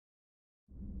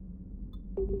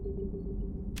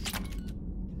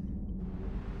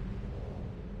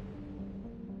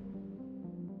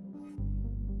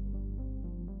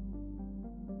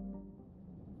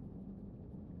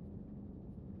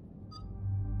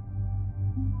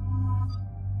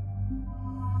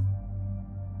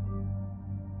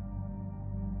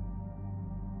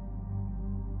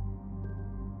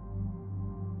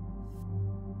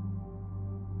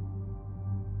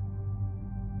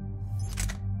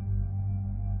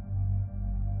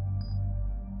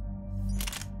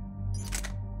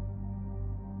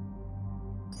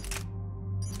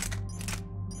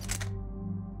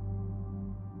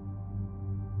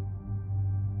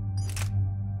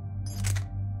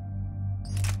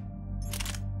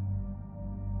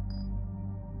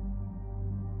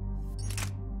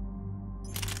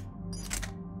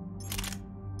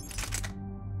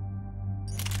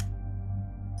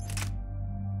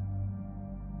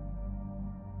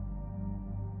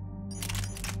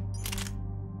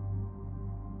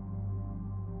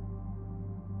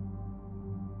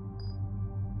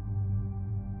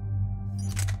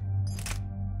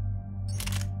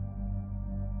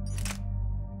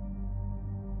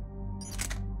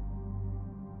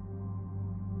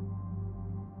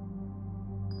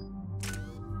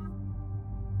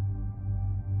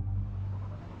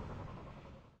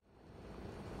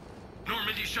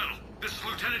Shuttle. This is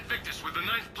Lieutenant Victus with the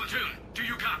 9th Platoon. Do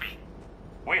you copy?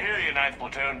 We hear you, 9th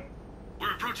Platoon.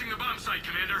 We're approaching the bomb site,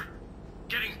 Commander.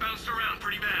 Getting bounced around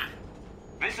pretty bad.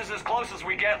 This is as close as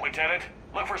we get, Lieutenant.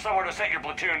 Look for somewhere to set your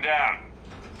platoon down.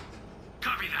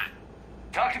 Copy that.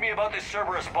 Talk to me about this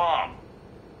Cerberus bomb.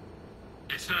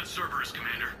 It's not Cerberus,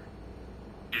 Commander.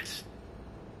 It's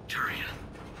Turian.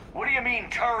 What do you mean,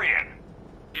 Turian?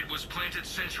 It was planted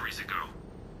centuries ago,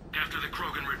 after the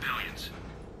Krogan rebellions.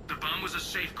 The bomb was a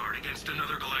safeguard against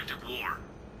another galactic war.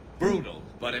 Brutal,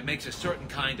 but it makes a certain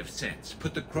kind of sense.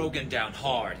 Put the Krogan down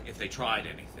hard if they tried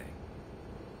anything.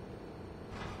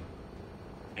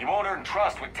 You won't earn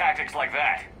trust with tactics like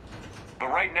that. But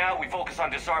right now, we focus on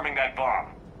disarming that bomb.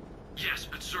 Yes,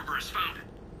 but Cerberus found it.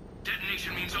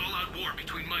 Detonation means all-out war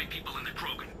between my people and the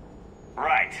Krogan.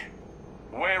 Right.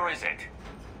 Where is it?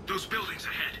 Those buildings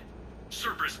ahead.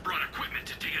 Cerberus brought equipment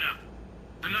to dig it up.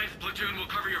 The 9th Platoon will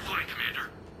cover your flank, Commander.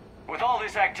 With all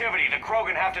this activity, the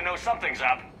Krogan have to know something's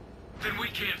up. Then we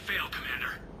can't fail,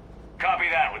 Commander. Copy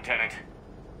that, Lieutenant.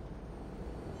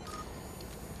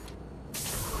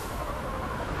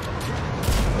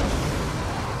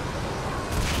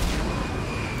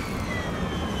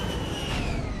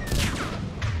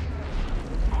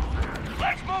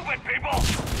 Let's move it, people!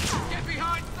 Get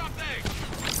behind something!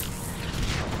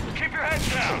 Keep your heads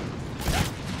down!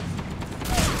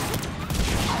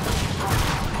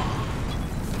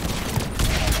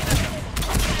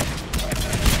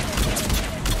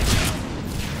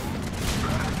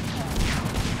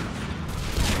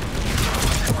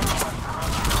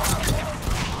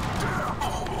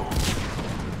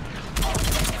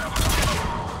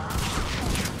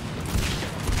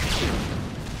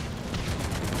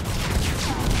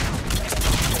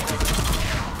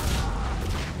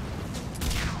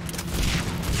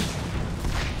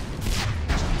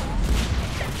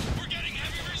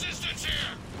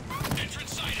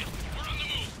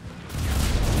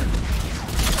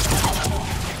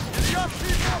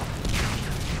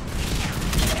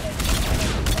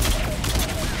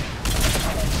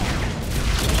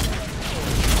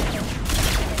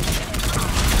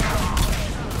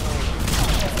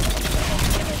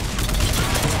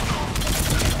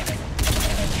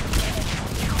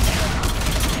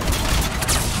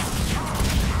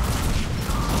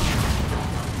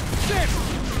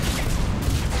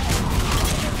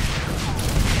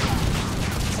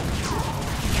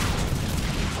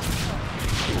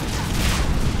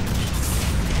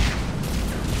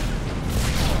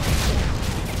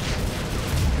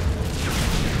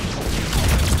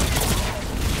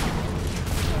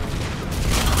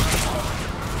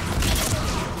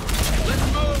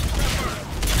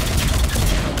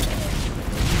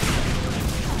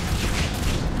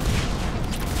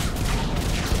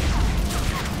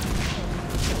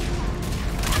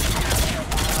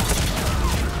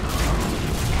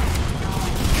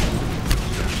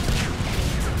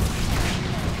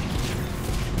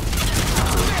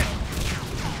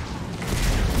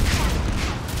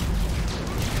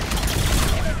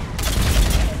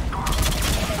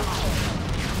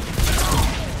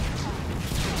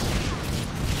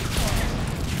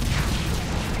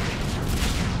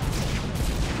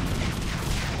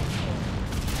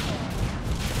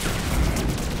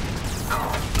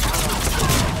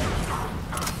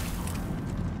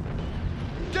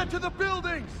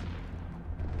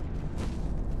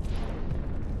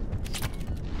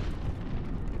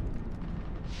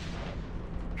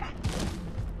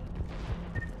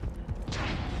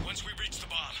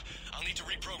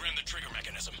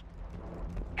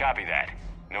 Copy that.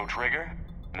 No trigger,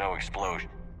 no explosion.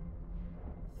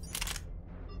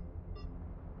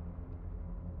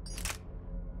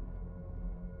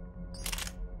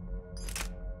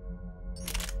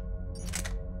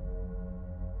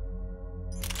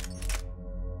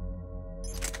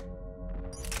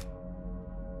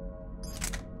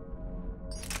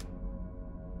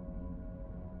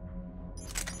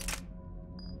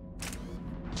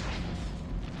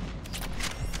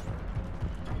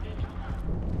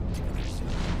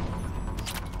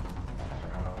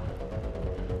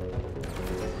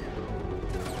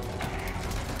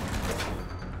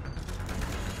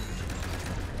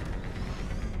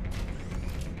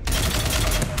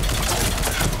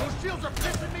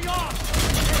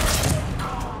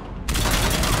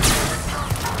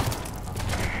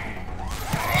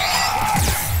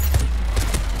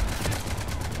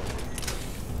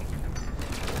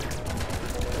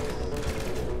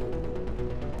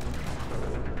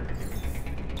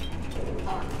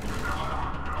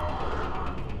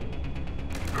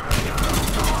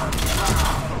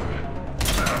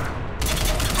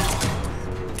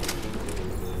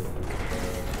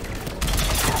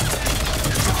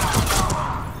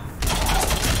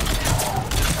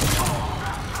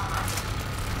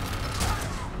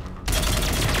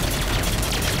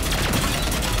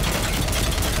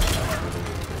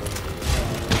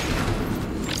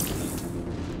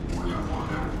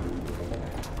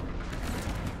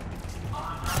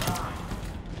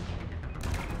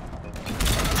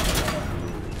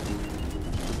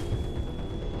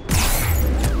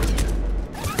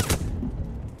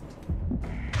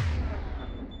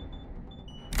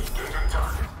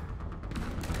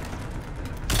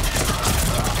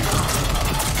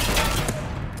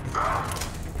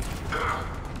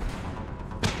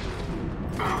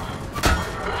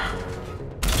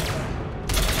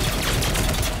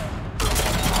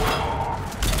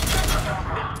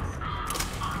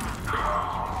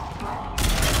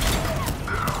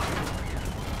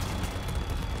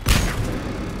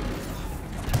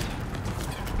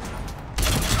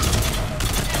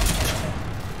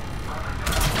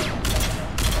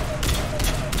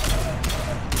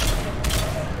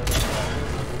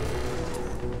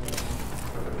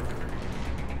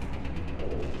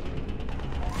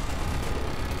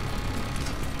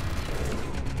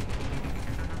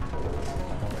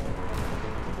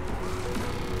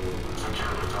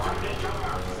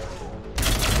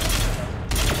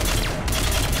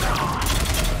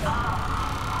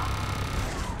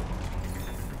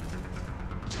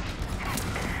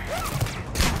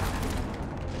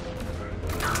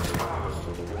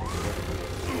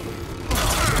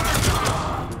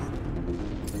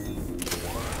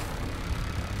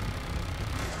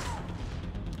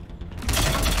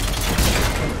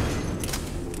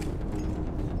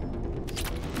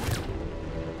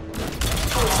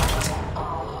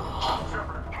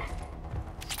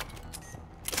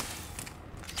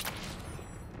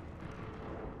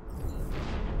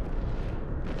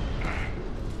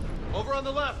 Over on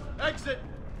the left. Exit.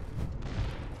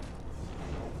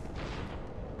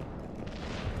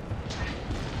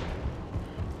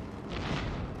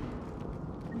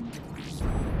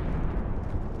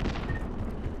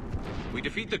 We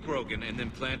defeat the Krogan and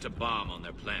then plant a bomb on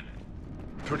their planet.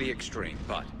 Pretty extreme,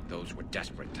 but those were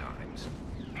desperate times.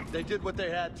 They did what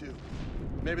they had to.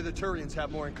 Maybe the Turians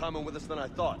have more in common with us than I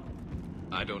thought.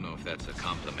 I don't know if that's a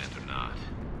compliment or not.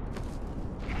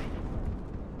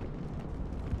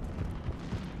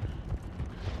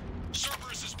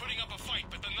 Cerberus is putting up a fight,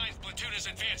 but the 9th platoon is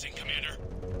advancing, Commander.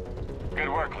 Good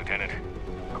work, Lieutenant.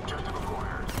 Objective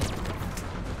acquired.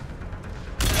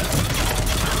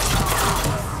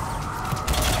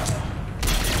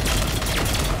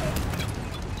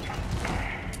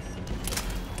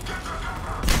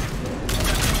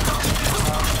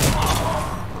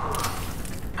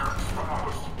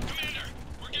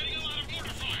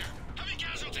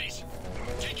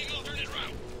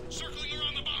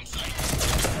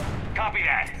 Copy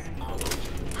that.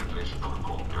 Detonation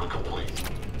protocol incomplete.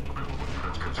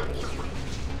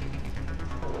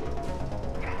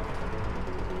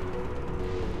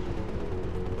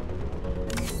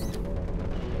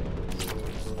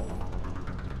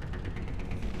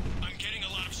 I'm getting a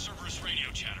lot of Cerberus radio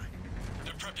chatter.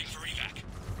 They're prepping for evac.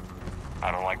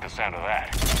 I don't like the sound of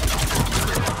that.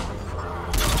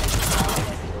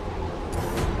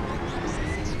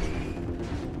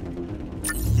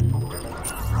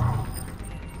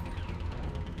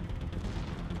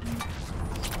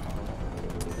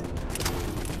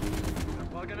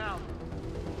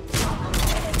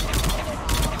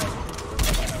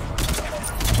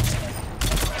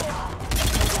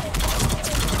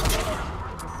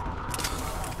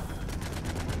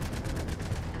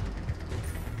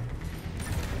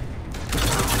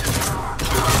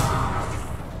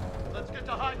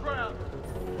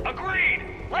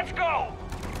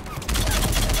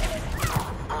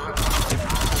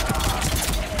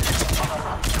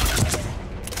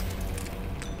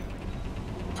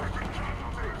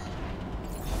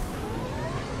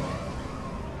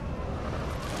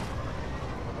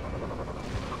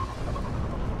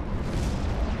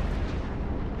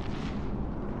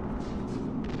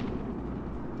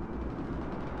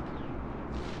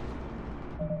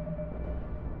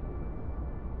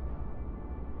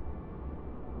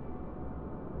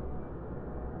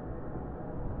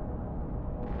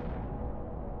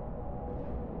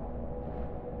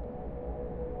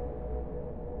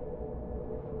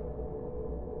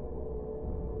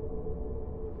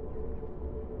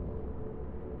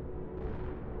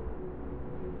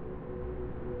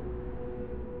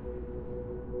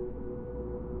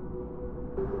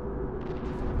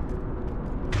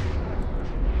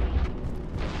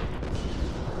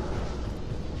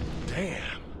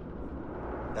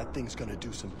 that thing's gonna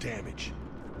do some damage.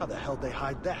 How the hell they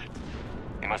hide that?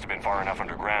 He must have been far enough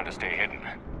underground to stay hidden.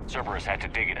 Cerberus had to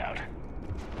dig it out.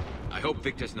 I hope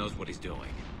Victus knows what he's doing.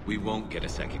 We won't get a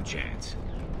second chance.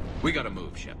 We gotta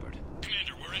move, Shepard.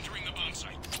 Commander, we're entering the bomb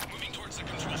site. Moving towards the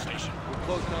control station. We're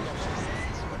closing on those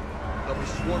systems. They'll be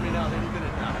swarming out any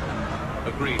minute now.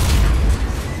 Agreed.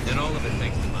 And all of it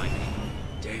thanks to my people.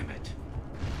 Damn it.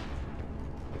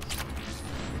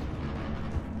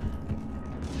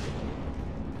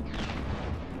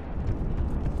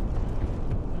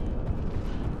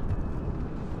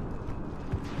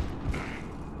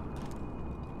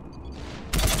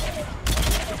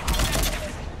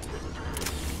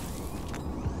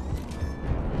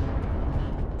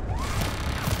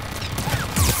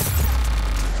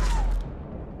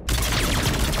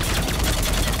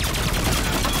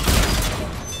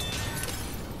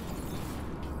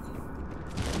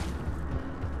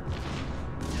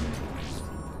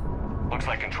 Looks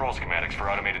like control schematics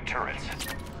for automated turrets.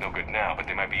 No good now, but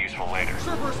they might be useful later.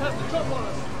 Cerberus has the jump on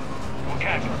us! We'll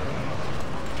catch them.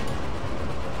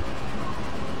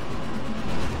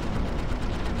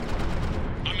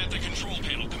 I'm at the control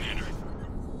panel, Commander.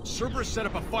 Cerberus set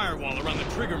up a firewall around the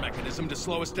trigger mechanism to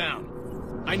slow us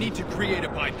down. I need to create a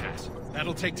bypass.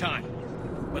 That'll take time.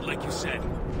 But like you said,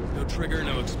 no trigger,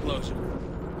 no explosion.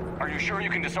 Are you sure you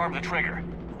can disarm the trigger?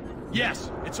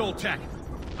 Yes, it's old tech.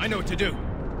 I know what to do.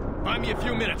 Buy me a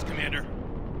few minutes, Commander.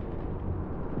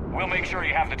 We'll make sure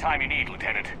you have the time you need,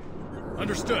 Lieutenant.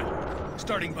 Understood.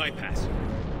 Starting bypass.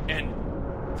 And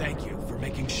thank you for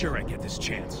making sure I get this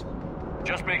chance.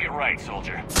 Just make it right,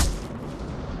 soldier.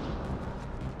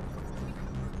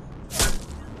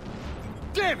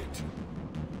 Damn it!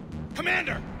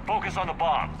 Commander! Focus on the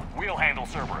bomb. We'll handle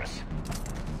Cerberus.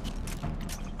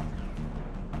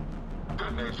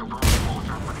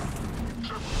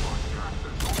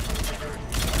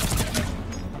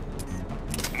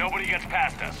 Nobody gets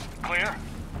past us. Clear?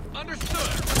 Understood!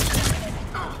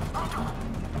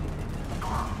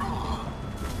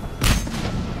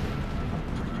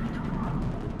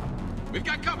 We've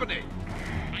got company!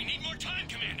 I need more time,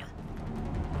 Commander!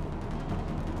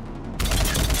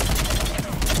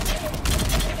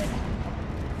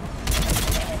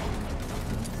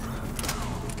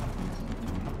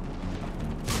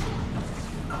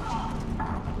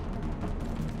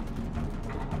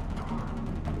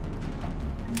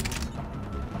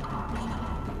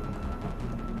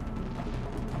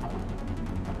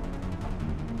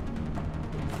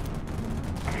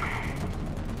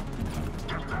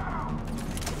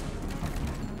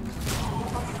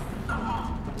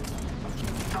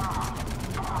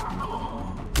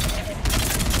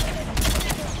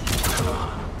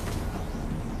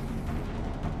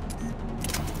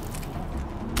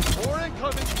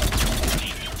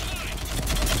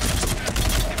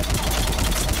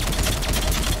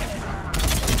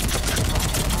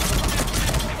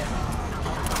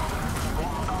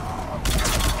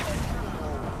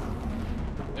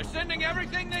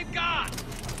 Everything they've got!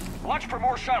 Watch for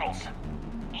more shuttles.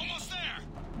 Almost there!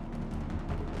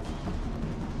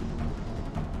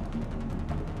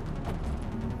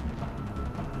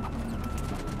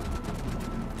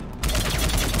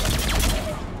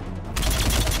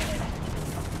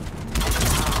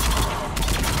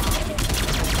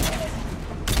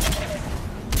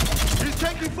 He's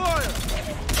taking fire!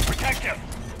 Protect him!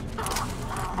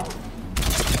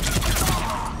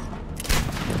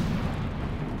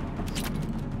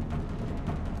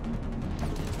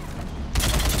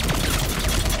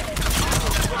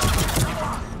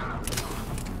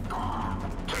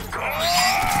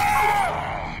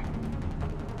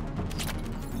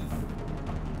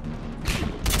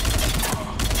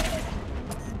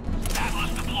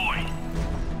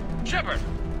 Shepard!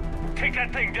 Take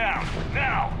that thing down,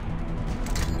 now!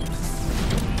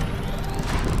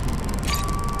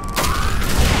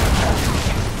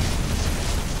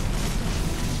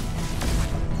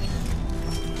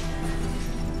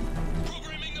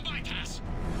 Programming the bypass!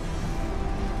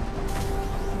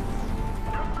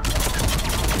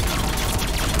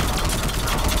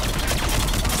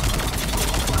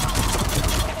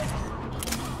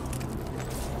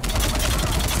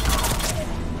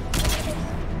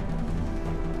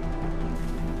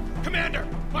 Commander!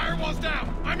 Firewall's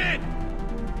down! I'm in!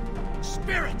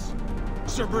 Spirits!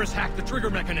 Cerberus hacked the trigger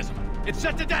mechanism. It's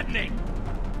set to detonate!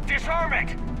 Disarm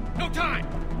it! No time!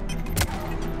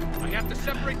 I have to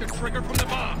separate the trigger from the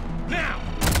bomb! Now!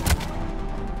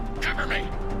 Cover me!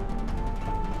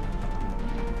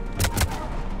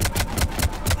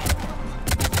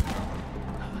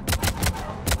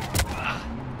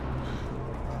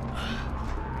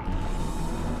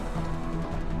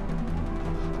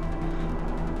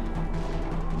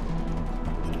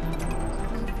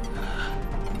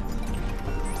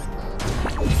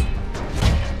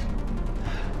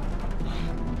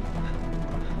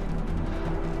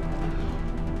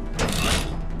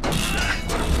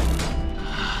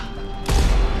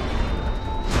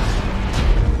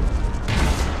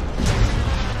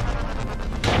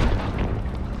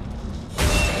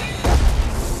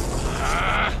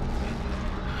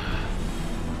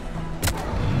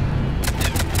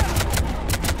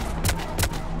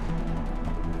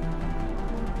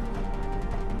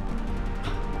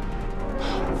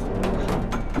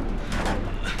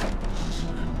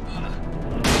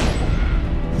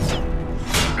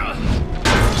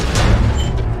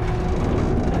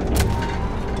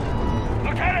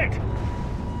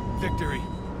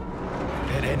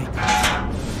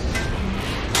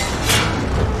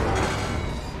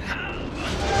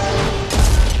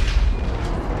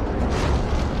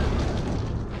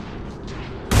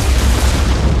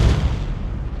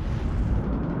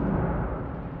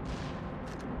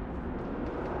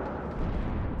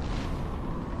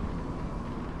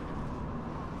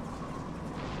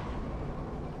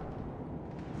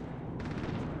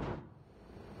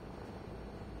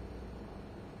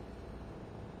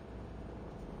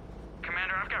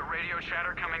 radio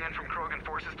chatter coming in from Krogan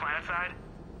forces planetside?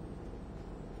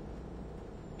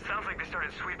 Sounds like they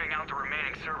started sweeping out the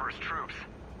remaining Cerberus troops.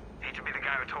 Hate to be the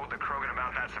guy who told the Krogan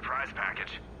about that surprise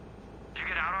package. Did you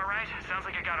get out all right? Sounds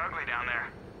like it got ugly down there.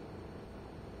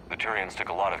 The Turians took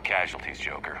a lot of casualties,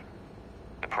 Joker.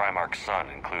 The Primarch's son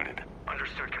included.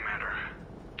 Understood, Commander.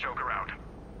 Joker out.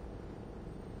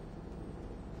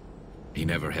 He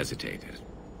never hesitated.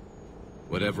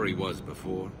 Whatever he was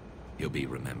before, he'll be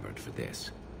remembered for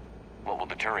this. What will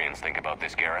the Turians think about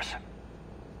this, Garrus?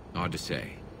 Hard to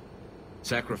say.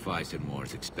 Sacrifice in war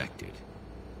is expected.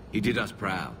 He did us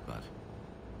proud, but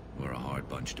we're a hard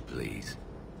bunch to please.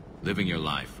 Living your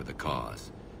life for the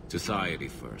cause. Society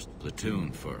first,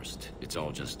 platoon first. It's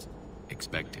all just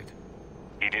expected.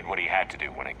 He did what he had to do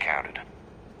when it counted.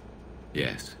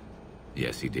 Yes.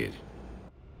 Yes, he did.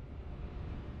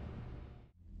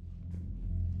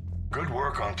 Good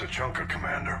work on Tuchanka,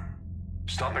 Commander.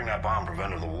 Stopping that bomb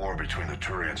prevented the war between the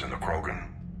Turians and the Krogan.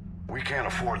 We can't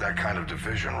afford that kind of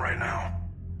division right now.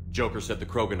 Joker said the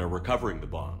Krogan are recovering the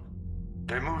bomb.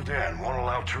 They moved in, won't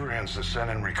allow Turians to send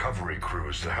in recovery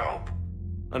crews to help.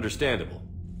 Understandable.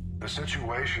 The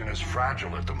situation is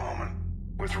fragile at the moment.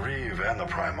 With Reeve and the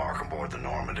Primarch aboard the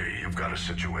Normandy, you've got a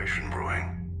situation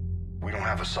brewing. We don't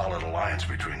have a solid alliance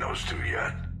between those two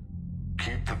yet.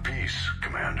 Keep the peace,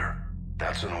 Commander.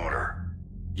 That's an order.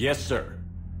 Yes, sir.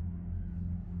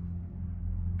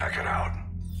 Pack it out.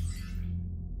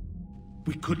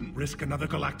 We couldn't risk another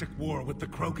galactic war with the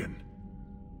Krogan.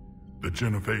 The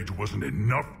genophage wasn't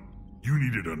enough? You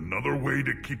needed another way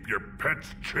to keep your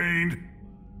pets chained?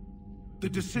 The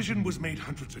decision was made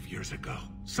hundreds of years ago.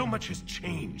 So much has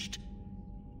changed.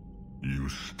 You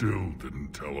still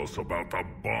didn't tell us about the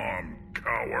bomb,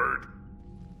 coward.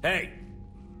 Hey!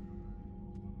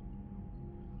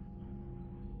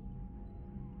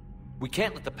 We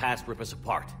can't let the past rip us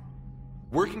apart.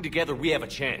 Working together, we have a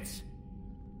chance.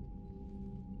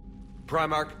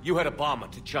 Primarch, you had a bomb on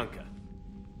Tuchanka.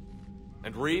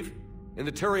 And Reeve, in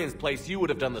the Turian's place, you would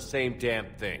have done the same damn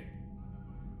thing.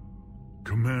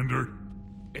 Commander?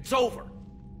 It's over!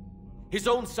 His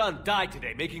own son died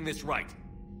today, making this right.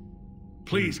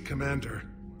 Please, Commander.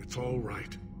 It's all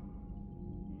right.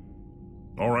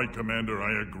 All right, Commander,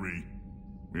 I agree.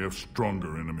 We have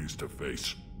stronger enemies to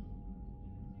face.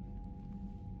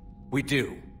 We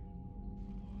do.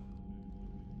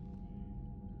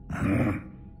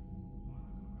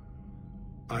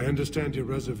 I understand your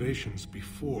reservations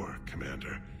before,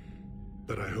 Commander,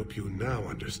 but I hope you now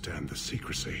understand the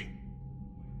secrecy.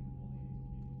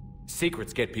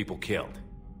 Secrets get people killed.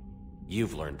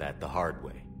 You've learned that the hard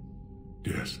way.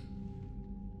 Yes.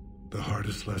 The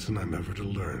hardest lesson I'm ever to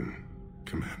learn,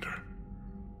 Commander.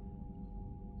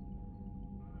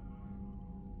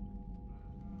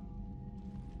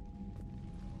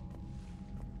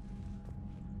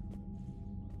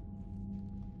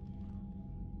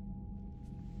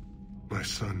 My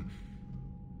son,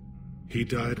 he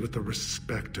died with the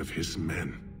respect of his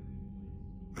men.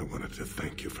 I wanted to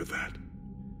thank you for that.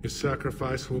 His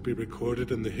sacrifice will be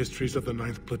recorded in the histories of the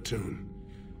 9th Platoon.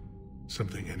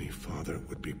 Something any father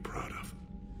would be proud of.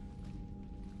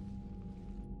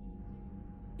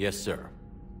 Yes, sir.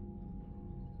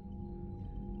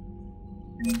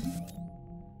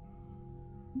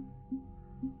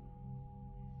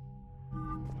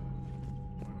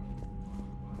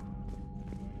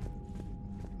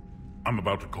 I'm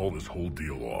about to call this whole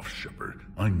deal off, Shepard.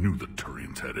 I knew the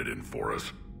Turians had it in for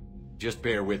us. Just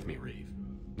bear with me, Reeve.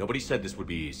 Nobody said this would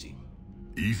be easy.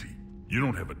 Easy? You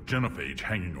don't have a genophage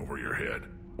hanging over your head,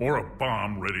 or a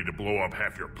bomb ready to blow up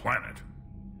half your planet.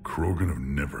 Krogan have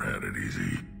never had it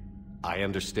easy. I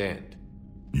understand.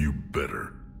 You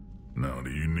better. Now,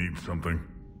 do you need something?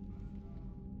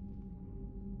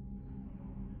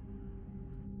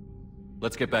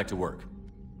 Let's get back to work.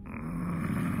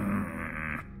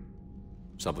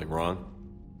 Something wrong?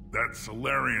 That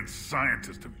Solarian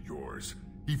scientist of yours.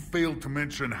 He failed to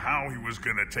mention how he was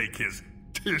gonna take his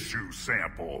tissue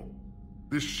sample.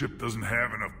 This ship doesn't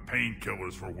have enough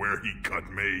painkillers for where he cut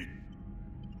me.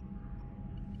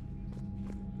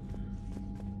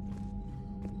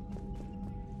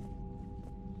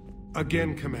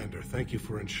 Again, Commander, thank you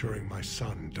for ensuring my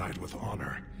son died with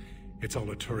honor. It's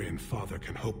all a Turian father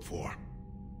can hope for.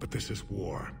 But this is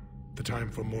war. The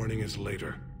time for mourning is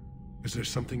later. Is there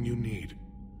something you need?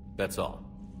 That's all.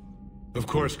 Of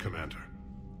course, Commander.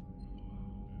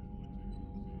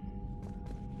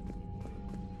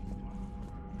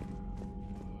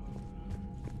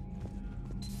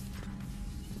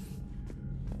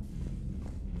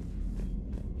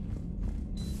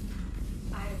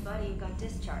 I had a buddy who got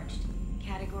discharged.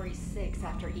 Category 6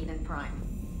 after Eden Prime.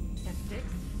 At 6?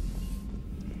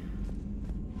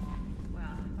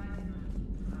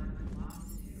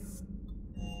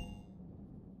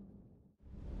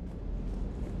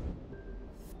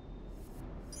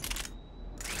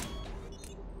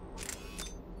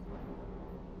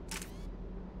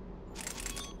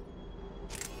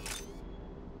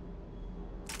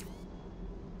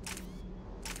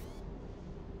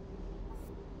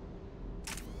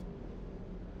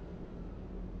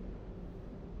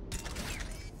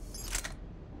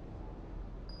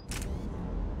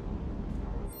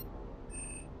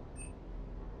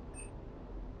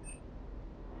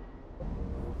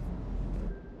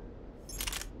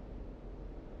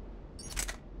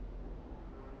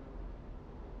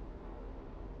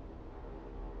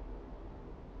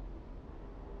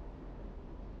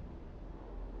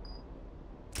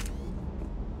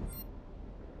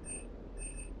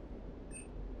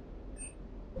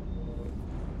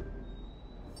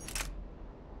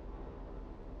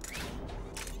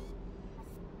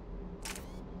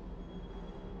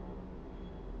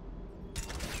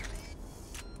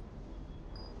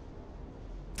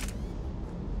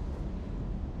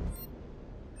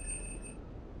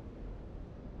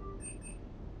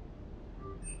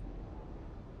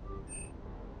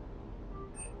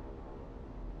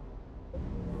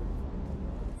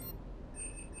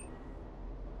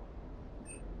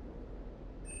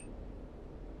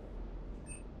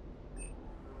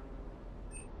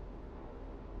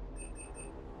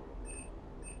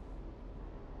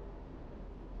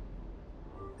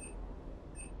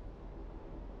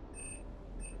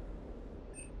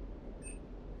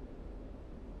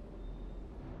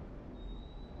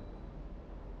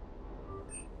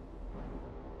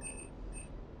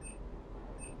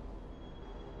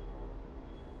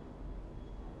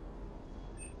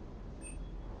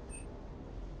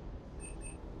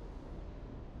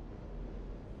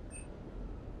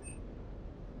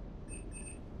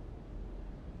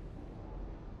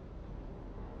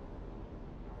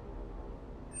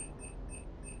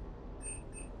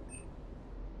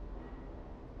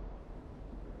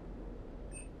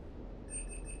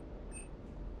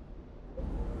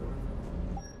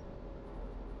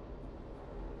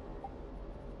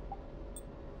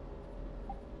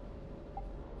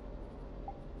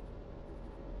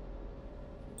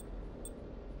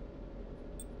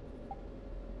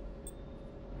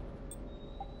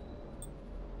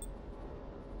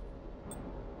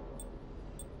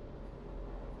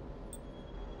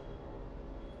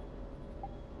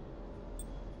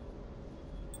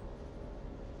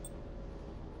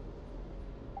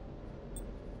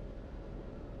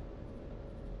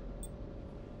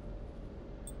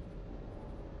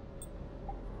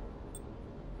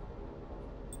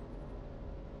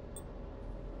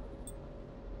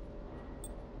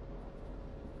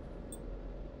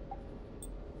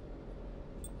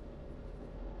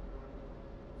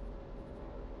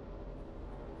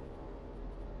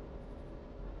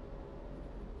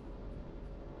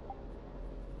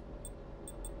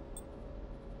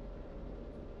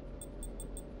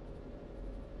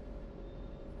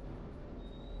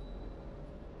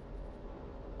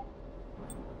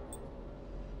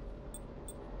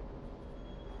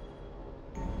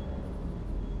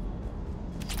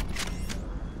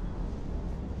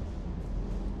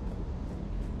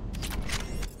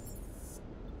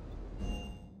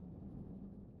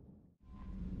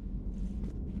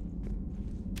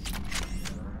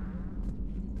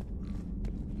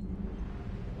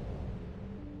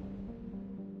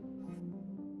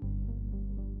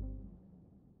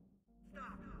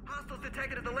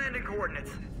 detected at the landing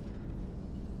coordinates.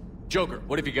 Joker,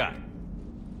 what have you got?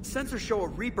 Sensors show a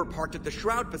Reaper parked at the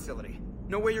Shroud facility.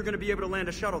 No way you're gonna be able to land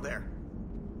a shuttle there.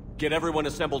 Get everyone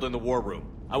assembled in the war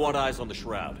room. I want eyes on the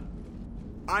Shroud.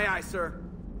 Aye, aye, sir.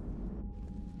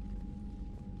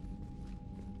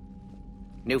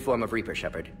 New form of Reaper,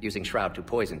 Shepard, using Shroud to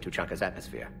poison Tuchanka's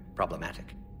atmosphere.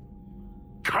 Problematic.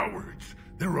 Cowards!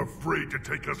 They're afraid to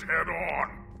take us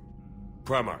head-on!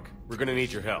 Primarch, we're gonna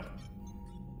need your help.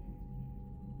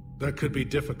 That could be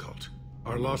difficult.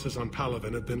 Our losses on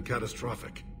Palaven have been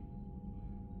catastrophic.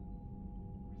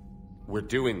 We're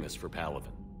doing this for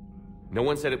Palaven. No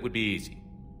one said it would be easy.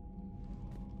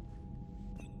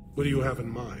 What do you have in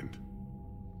mind?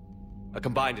 A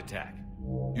combined attack.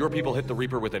 Your people hit the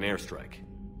Reaper with an airstrike.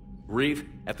 Reeve,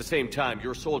 at the same time,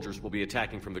 your soldiers will be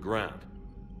attacking from the ground.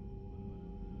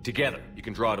 Together, you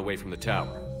can draw it away from the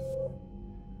tower.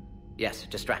 Yes,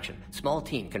 distraction. Small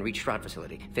team can reach Shroud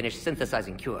facility, finish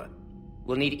synthesizing cure.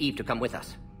 We'll need Eve to come with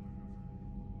us.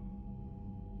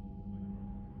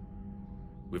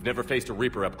 We've never faced a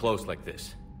Reaper up close like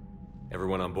this.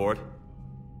 Everyone on board?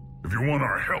 If you want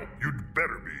our help, you'd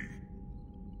better be.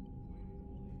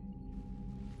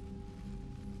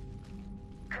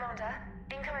 Commander,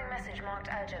 incoming message marked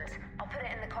urgent. I'll put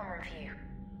it in the comm room for you.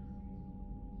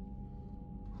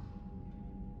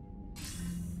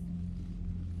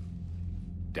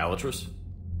 Dalatrus?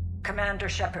 Commander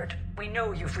Shepard, we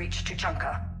know you've reached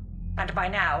Tuchanka. And by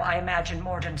now, I imagine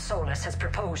Morden Solus has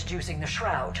proposed using the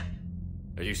Shroud.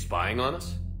 Are you spying on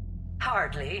us?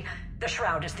 Hardly. The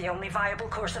Shroud is the only viable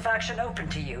course of action open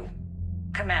to you.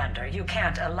 Commander, you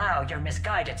can't allow your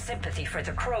misguided sympathy for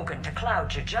the Krogan to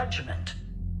cloud your judgment.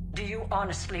 Do you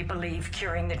honestly believe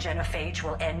curing the genophage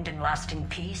will end in lasting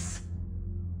peace?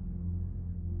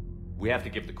 We have to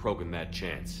give the Krogan that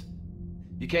chance.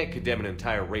 You can't condemn an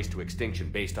entire race to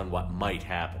extinction based on what might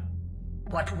happen.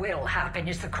 What will happen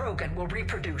is the Krogan will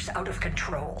reproduce out of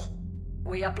control.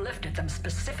 We uplifted them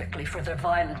specifically for their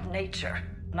violent nature,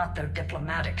 not their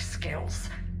diplomatic skills.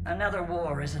 Another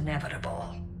war is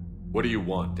inevitable. What do you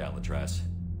want, Dalatrus?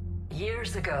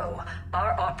 Years ago,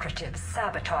 our operatives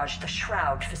sabotaged the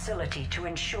Shroud facility to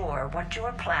ensure what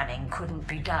you're planning couldn't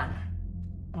be done.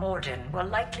 Morden will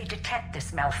likely detect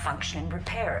this malfunction and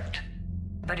repair it.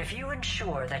 But if you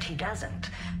ensure that he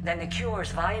doesn't, then the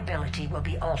cure's viability will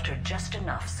be altered just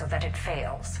enough so that it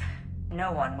fails.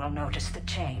 No one will notice the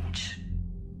change.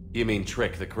 You mean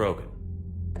trick the Krogan?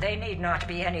 They need not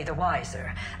be any the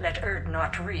wiser. Let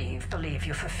Erdnot Reeve believe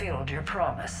you fulfilled your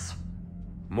promise.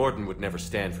 Morden would never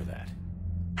stand for that.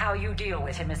 How you deal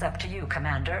with him is up to you,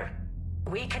 Commander.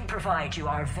 We can provide you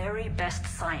our very best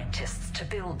scientists to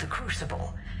build the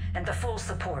Crucible, and the full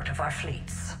support of our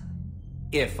fleets.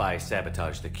 If I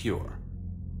sabotage the cure.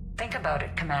 Think about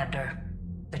it, Commander.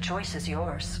 The choice is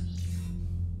yours.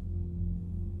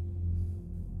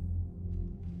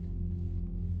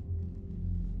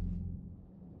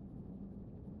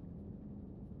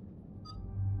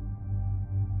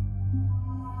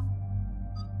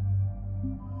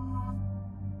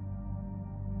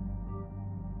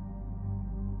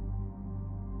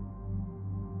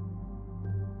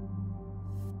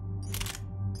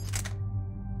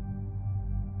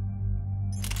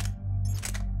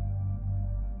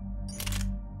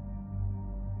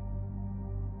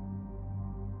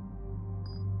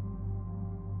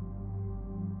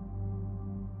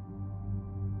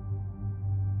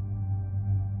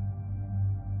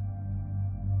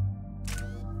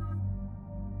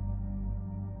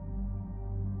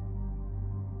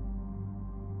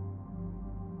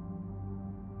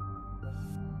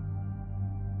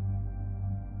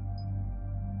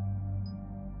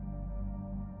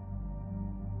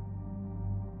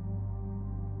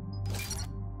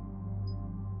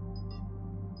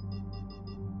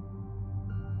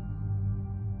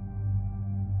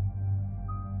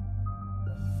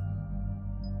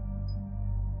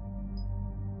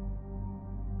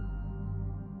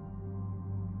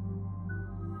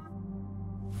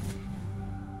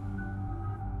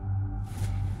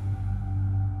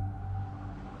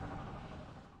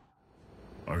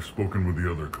 I've spoken with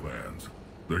the other clans.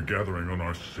 They're gathering on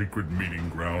our secret meeting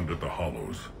ground at the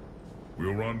Hollows.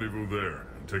 We'll rendezvous there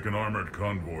and take an armored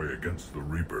convoy against the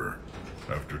Reaper.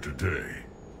 After today,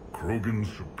 Krogan's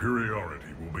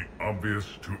superiority will be obvious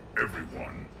to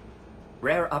everyone.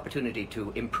 Rare opportunity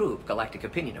to improve galactic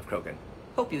opinion of Krogan.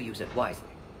 Hope you use it wisely.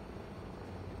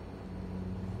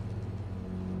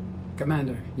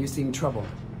 Commander, you seem troubled.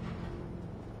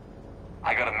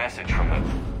 I got a message from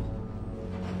them.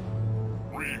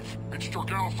 Reeve, it's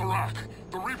Jorgal Tharak.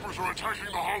 The Reapers are attacking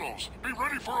the Hollows. Be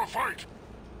ready for a fight.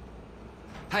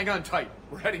 Hang on tight.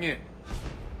 We're heading in.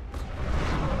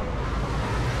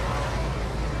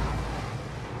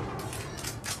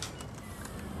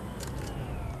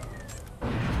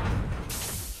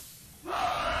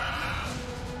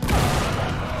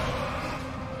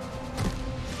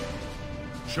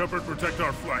 Shepard, protect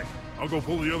our flank. I'll go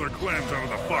pull the other clans out of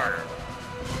the fire.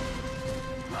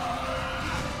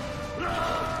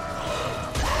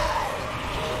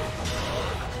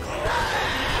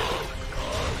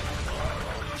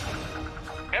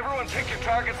 Everyone pick your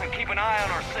targets and keep an eye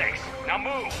on our 6. Now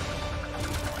move!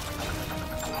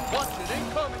 Busted,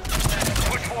 incoming!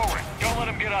 Push forward. Don't let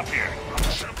them get up here.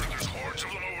 Shepard, there's hordes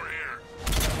of them over here.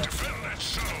 Defend that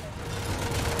shuttle.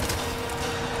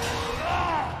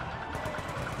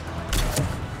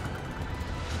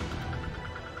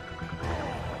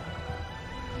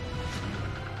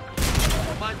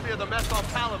 Reminds me of the mess on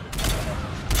Calin.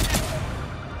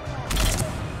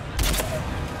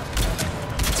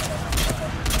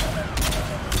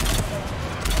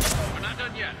 We're not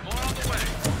done yet. More on the way.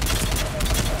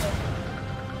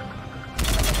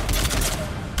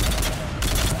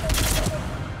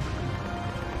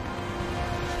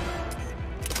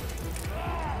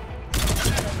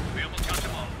 We almost got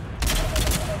them all.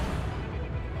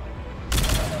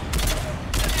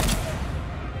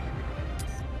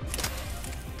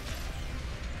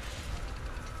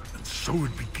 And so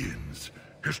it begins.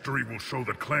 History will show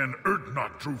that Clan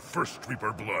Erdnot drew first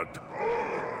Reaper blood.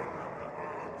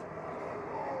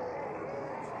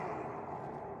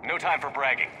 No time for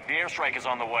bragging. The airstrike is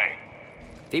on the way.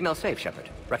 Female safe, Shepard.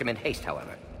 Recommend haste,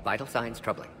 however. Vital signs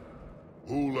troubling.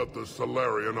 Who let the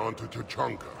Salarian onto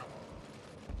Tachanka?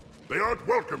 They aren't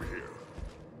welcome here.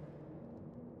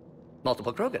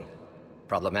 Multiple Krogan.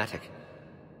 Problematic.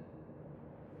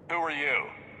 Who are you?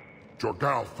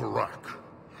 Jorgal Thorak.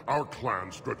 Our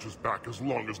clan stretches back as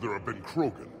long as there have been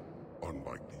Krogan.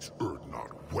 Unlike these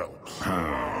Erdnot whelps.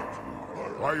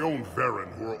 I own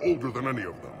Varen, who are older than any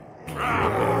of them.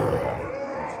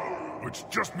 Which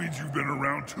just means you've been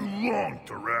around too long,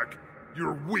 Thorak.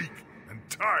 You're weak and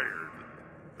tired.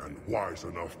 And wise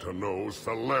enough to know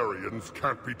Salarians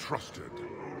can't be trusted.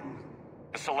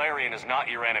 The Salarian is not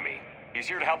your enemy. He's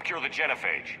here to help cure the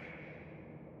genophage.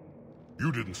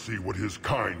 You didn't see what his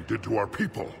kind did to our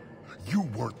people. You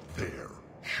weren't there,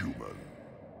 human.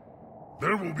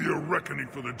 There will be a reckoning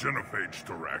for the genophage,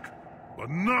 Thorak. But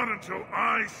not until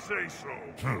I say so.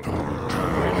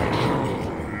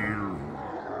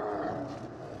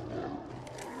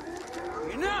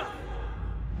 Enough!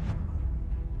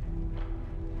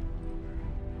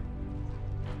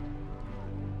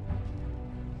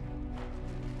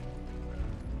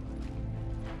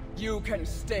 You can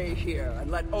stay here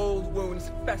and let old wounds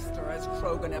fester as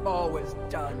Krogan have always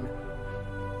done.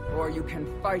 Or you can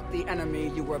fight the enemy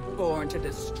you were born to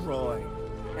destroy,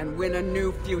 and win a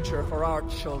new future for our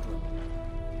children.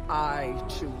 I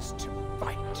choose to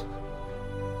fight.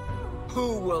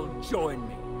 Who will join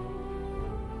me?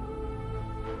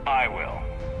 I will.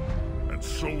 And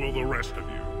so will the rest of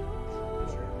you.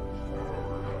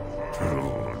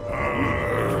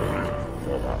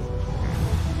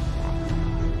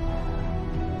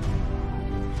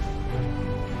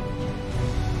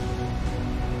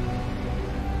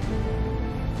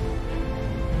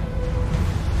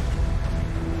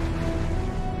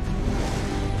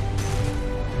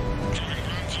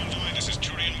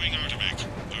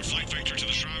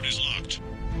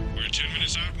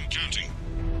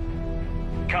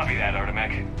 Copy that,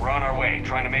 Artemek. We're on our way,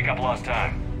 trying to make up lost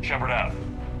time. Shepard out.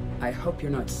 I hope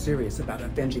you're not serious about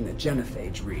avenging the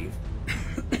genophage, Reeve.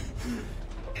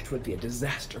 It would be a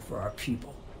disaster for our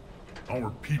people. Our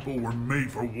people were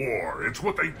made for war. It's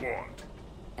what they want.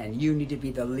 And you need to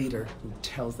be the leader who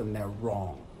tells them they're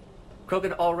wrong.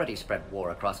 Krogan already spread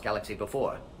war across galaxy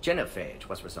before. Genophage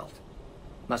was result.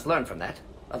 Must learn from that.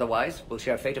 Otherwise, we'll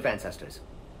share fate of ancestors.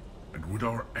 And would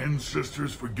our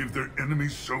ancestors forgive their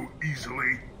enemies so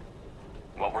easily?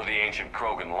 What were the ancient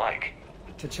Krogan like?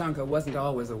 Tachanka wasn't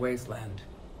always a wasteland.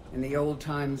 In the old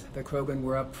times, the Krogan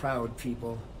were a proud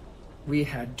people. We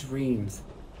had dreams,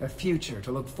 a future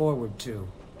to look forward to.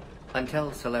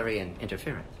 Until Salarian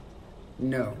interference.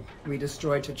 No, we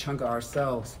destroyed Tachanka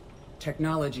ourselves.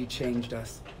 Technology changed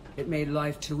us. It made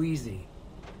life too easy.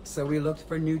 So we looked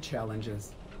for new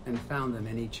challenges, and found them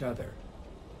in each other.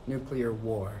 Nuclear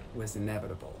war was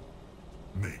inevitable.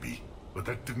 Maybe, but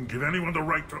that didn't give anyone the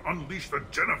right to unleash the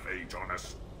genophage on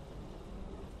us.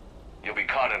 You'll be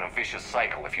caught in a vicious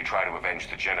cycle if you try to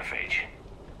avenge the genophage.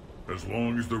 As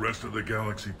long as the rest of the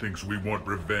galaxy thinks we want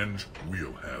revenge,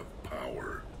 we'll have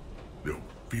power. They'll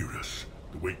fear us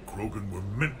the way Krogan were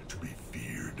meant to be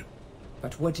feared.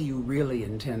 But what do you really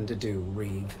intend to do,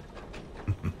 Reeve?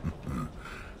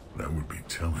 That would be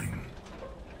telling.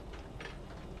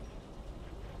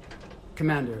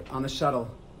 Commander, on the shuttle,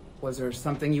 was there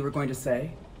something you were going to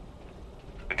say?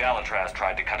 The Dalatraz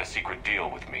tried to cut a secret deal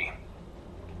with me.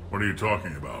 What are you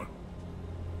talking about?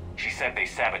 She said they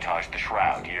sabotaged the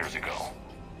Shroud years ago.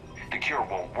 The cure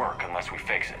won't work unless we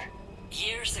fix it.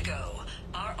 Years ago,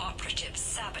 our operatives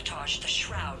sabotaged the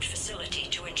Shroud facility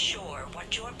to ensure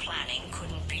what you're planning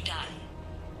couldn't be done.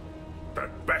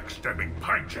 That backstabbing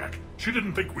hijack. She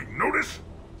didn't think we'd notice?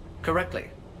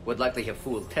 Correctly. Would likely have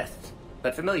fooled tests,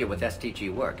 but familiar with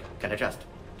STG work, can adjust.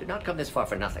 Did not come this far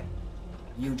for nothing.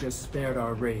 You just spared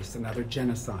our race another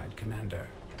genocide, Commander.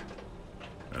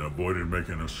 And avoided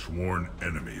making a sworn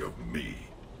enemy of me.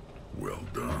 Well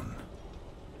done.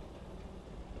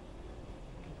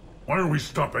 Why are we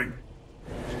stopping?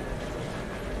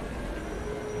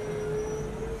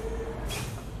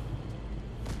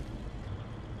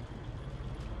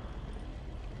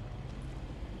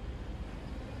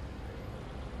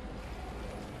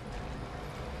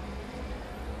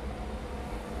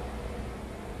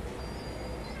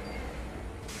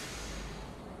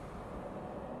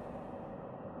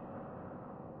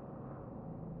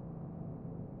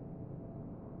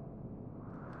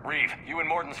 Reeve, you and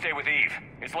Morden stay with Eve.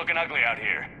 It's looking ugly out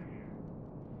here.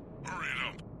 Hurry it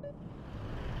up.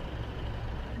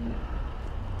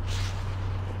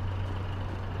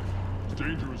 It's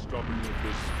dangerous stopping like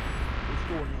this. What's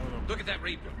going on? Look at that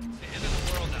Reaper. It's the end of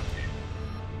the world out there.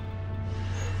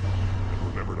 And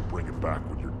remember to bring it back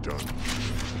when you're done.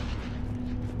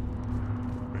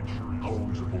 Make sure you're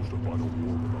always supposed to fight a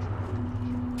war without a war.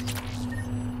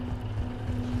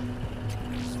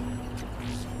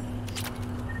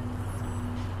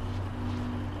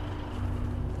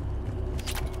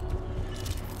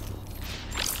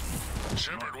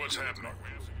 Shepard, what's happening?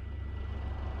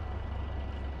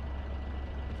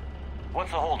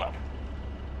 What's the holdup?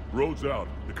 Road's out.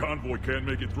 The convoy can't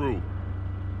make it through.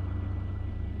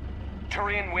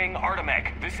 Turian Wing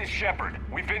Artemech, this is Shepard.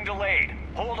 We've been delayed.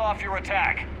 Hold off your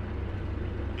attack.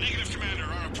 Negative, Commander.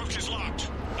 Our approach is locked.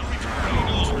 The Reaper already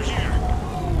knows we're here.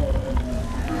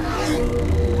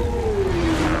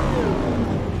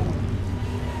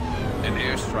 An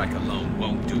airstrike alone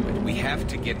won't do it. We have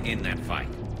to get in that fight.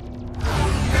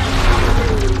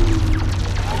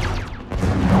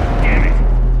 Damn it!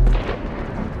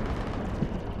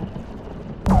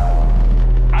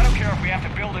 I don't care if we have to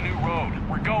build a new road.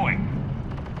 We're going.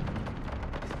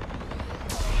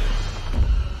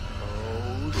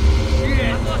 Oh, shit! I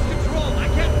lost control! I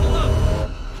can't pull up!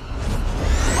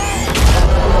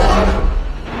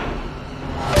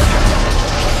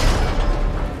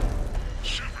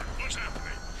 Shepard, what's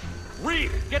happening?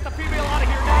 Reeve, get the female out of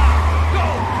here now! Go!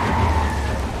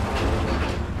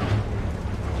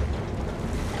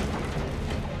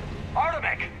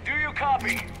 Artemech, do you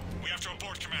copy? We have to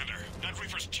abort, Commander. That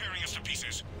Reaper's tearing us to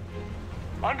pieces.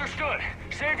 Understood.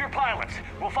 Save your pilots.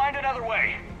 We'll find another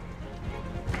way.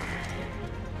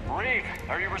 Reeve,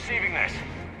 are you receiving this?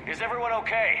 Is everyone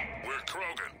okay? We're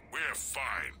Krogan. We're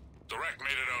fine. The wreck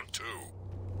made it out too.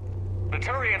 The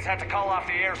Turians had to call off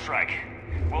the airstrike.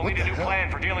 We'll need a new plan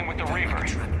for dealing with the Reaper.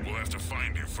 We'll have to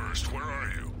find you first. Where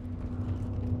are you?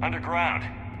 Underground.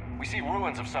 We see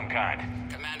ruins of some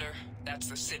kind. Commander, that's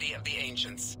the city of the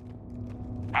ancients.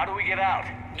 How do we get out?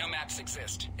 No maps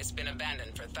exist. It's been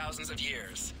abandoned for thousands of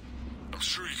years. I'm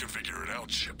sure you can figure it out,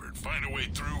 Shepard. Find a way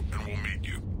through, and we'll meet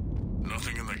you.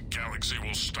 Nothing in the galaxy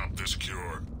will stop this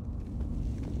cure.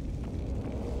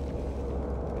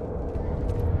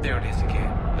 There it is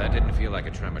again. That didn't feel like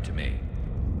a tremor to me.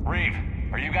 Reeve,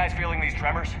 are you guys feeling these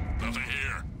tremors? Nothing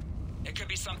here. It could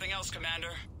be something else,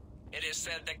 Commander. It is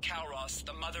said that Kalros,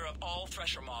 the mother of all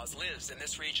Thresher Maws, lives in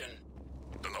this region.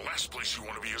 Then the last place you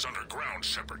want to be is underground,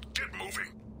 Shepard. Get moving.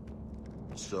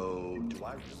 So, do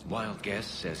I... Wild guess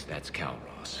says that's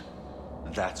Kalros.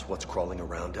 That's what's crawling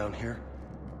around down here?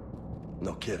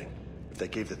 No kidding. If they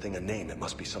gave the thing a name, it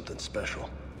must be something special.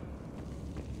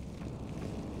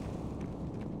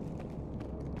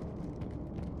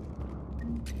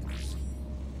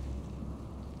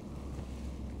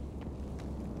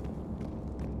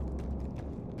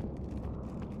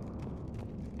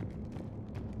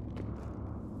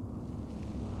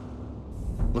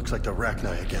 Looks like the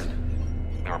Rachni again.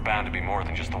 There are bound to be more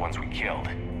than just the ones we killed.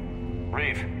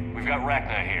 Reeve, we've got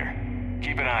Rachni here.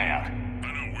 Keep an eye out.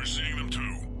 I know, we're seeing them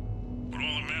too. But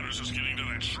all that matters is getting to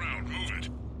that shroud. Move it.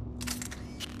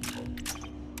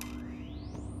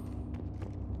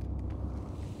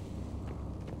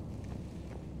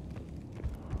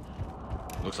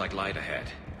 Looks like light ahead.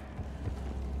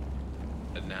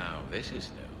 And now, this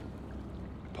is new.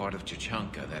 Part of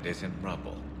Chichanka that isn't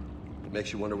rubble.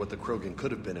 Makes you wonder what the Krogan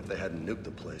could have been if they hadn't nuked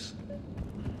the place.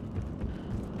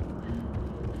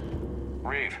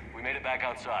 Reeve, we made it back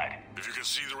outside. If you can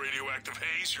see the radioactive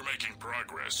haze, you're making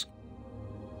progress.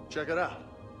 Check it out.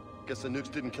 Guess the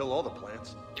nukes didn't kill all the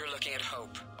plants. You're looking at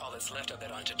hope, all that's left of it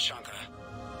on Tachanka.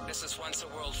 This is once a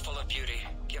world full of beauty.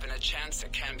 Given a chance,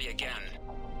 it can be again.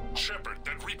 Shepard,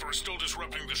 that Reaper is still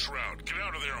disrupting the Shroud. Get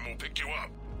out of there and we'll pick you up.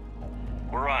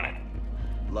 We're on it.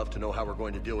 Love to know how we're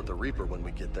going to deal with the Reaper when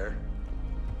we get there.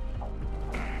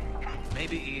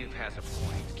 Maybe Eve has a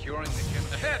point. Curing the gym.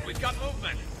 Ahead, we've got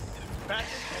movement.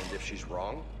 And if she's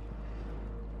wrong?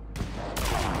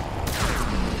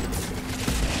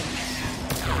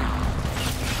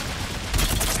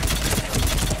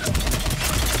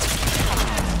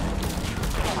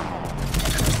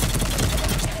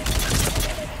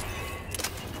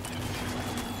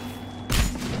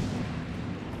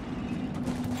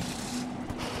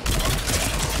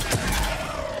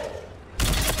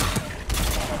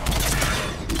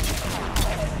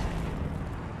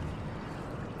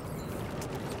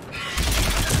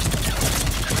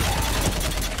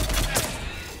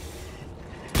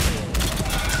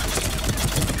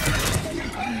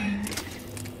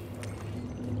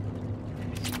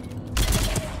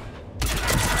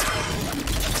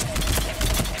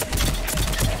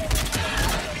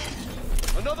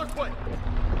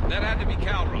 That had to be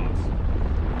Calros.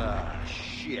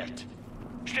 Shit.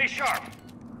 Stay sharp.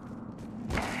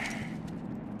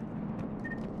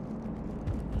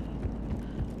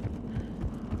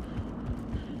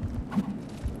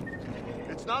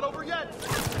 It's not over yet.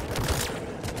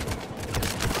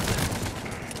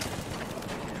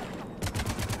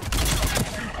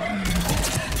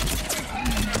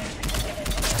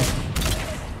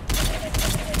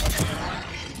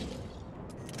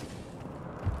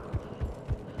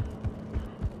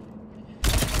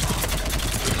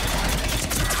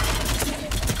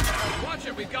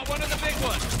 We've got one of the big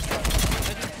ones!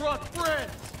 And he brought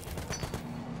friends!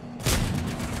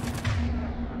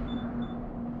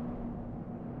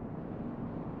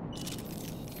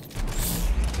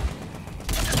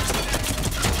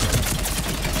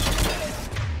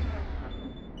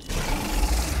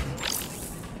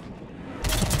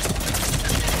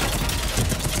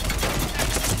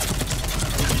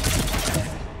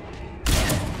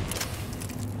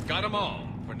 Got them all,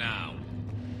 for now.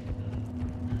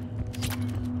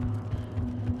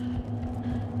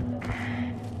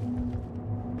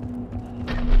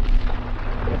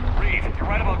 You're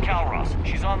right about Calros.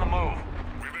 She's on the move.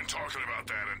 We've been talking about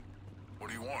that, and what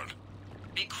do you want?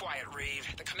 Be quiet, Reeve.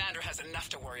 The commander has enough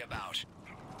to worry about.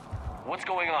 What's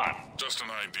going on? Just an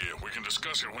idea. We can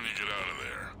discuss it when you get out of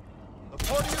there. The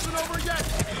party isn't over yet!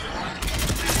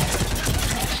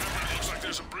 Shepard, looks like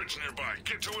there's a bridge nearby.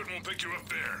 Get to it and we'll pick you up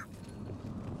there.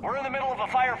 We're in the middle of a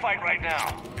firefight right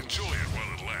now. Enjoy it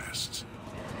while it lasts.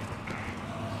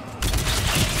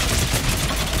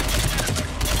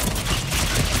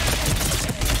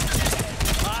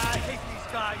 I hate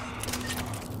these guys.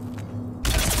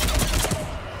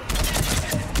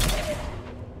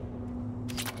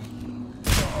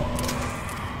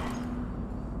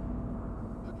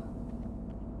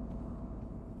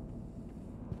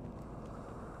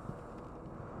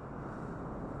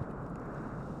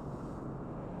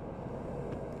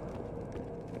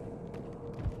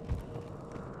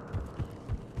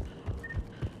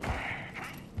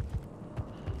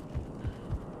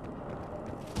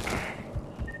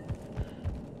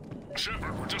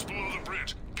 Shepard, we're just below the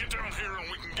bridge. Get down here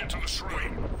and we can get to the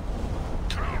shrine.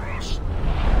 Calros!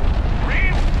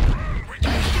 Reeve! Run! We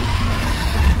can...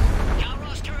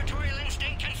 Calros territorial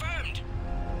instinct confirmed.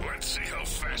 Let's see how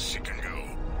fast she can go.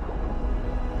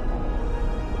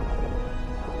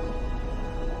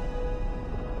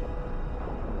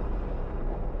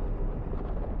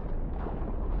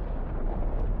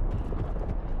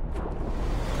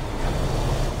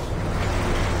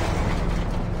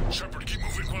 Shepard, keep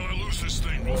moving while I lose this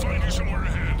thing. We'll find you somewhere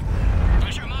ahead.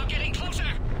 Pressure mob getting closer.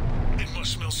 It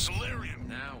must smell Solarian.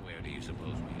 Now where do you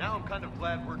suppose we Now I'm kind of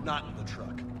glad we're not in the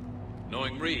truck.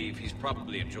 Knowing Reeve, he's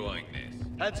probably enjoying this.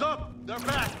 Heads up! They're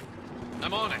back!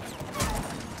 I'm on it.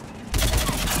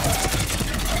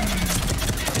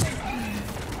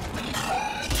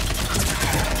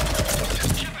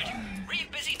 Shepard,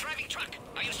 Reeve busy driving truck.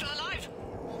 Are you still alive?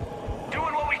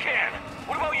 Doing what we can.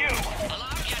 What about you?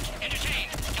 Alarmed yet?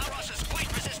 Entertained. Calros is quite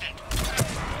resistant.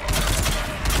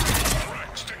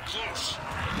 Right, stick close.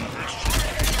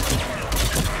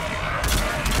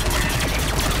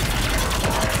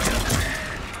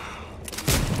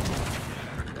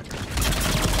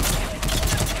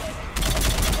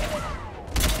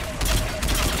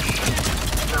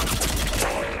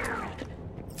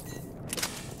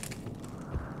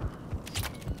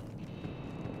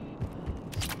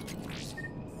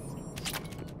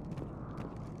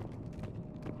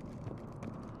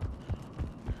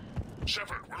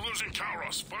 losing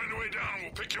Kauros. Find a way down and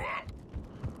we'll pick you up.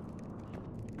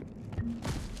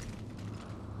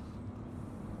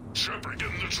 Shepard, get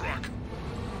in the truck.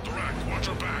 Direct, watch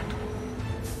your back.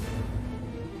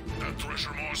 That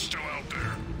Thresher Maw's still out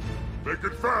there. Make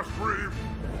it fast, Reeve!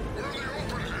 We're in the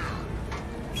open here.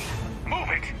 Move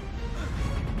it!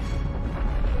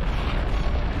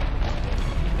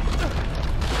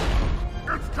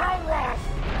 It's Kauros!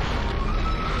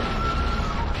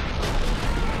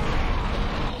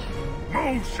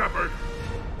 Move, Shepard!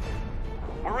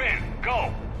 We're in.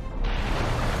 Go!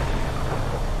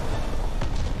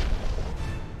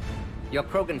 Your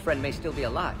Krogan friend may still be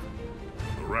alive.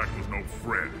 The Rack was no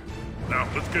friend. Now,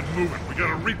 let's get moving. We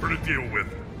got a Reaper to deal with.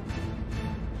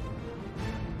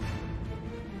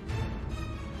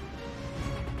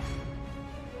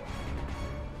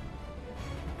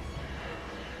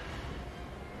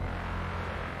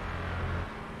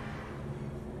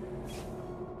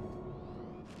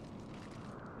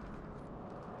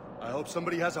 I hope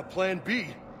somebody has a plan B.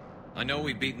 I know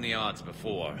we've beaten the odds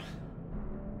before.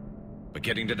 But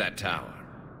getting to that tower,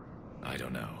 I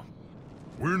don't know.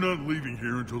 We're not leaving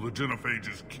here until the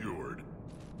genophage is cured.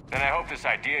 Then I hope this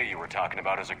idea you were talking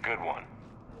about is a good one.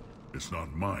 It's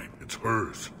not mine, it's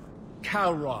hers.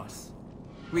 Kauros.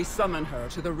 We summon her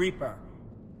to the Reaper.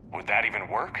 Would that even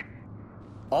work?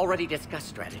 Already discussed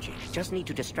strategy. Just need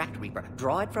to distract Reaper.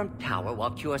 Draw it from tower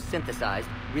while Cure synthesized,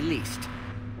 released.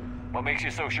 What makes you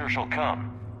so sure she'll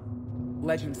come?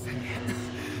 Legends say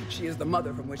she is the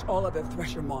mother from which all other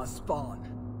Thresher Maws spawn.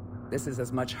 This is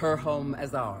as much her home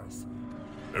as ours.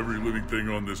 Every living thing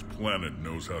on this planet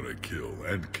knows how to kill,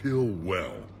 and kill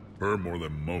well. Her more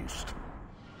than most.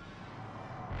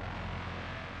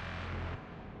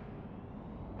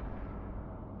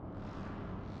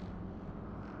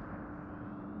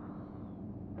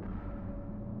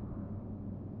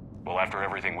 Well, after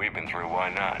everything we've been through, why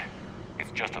not?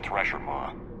 It's just a Thresher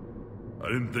Maw. I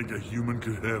didn't think a human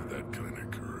could have that kind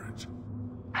of courage.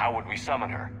 How would we summon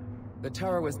her? The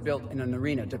tower was built in an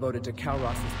arena devoted to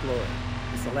Kauros's glory.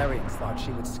 The Solarians thought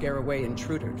she would scare away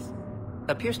intruders.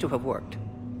 Appears to have worked.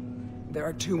 There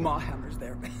are 2 Maw hammers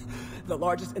there, the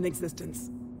largest in existence.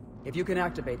 If you can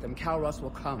activate them, Kauros will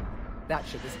come. That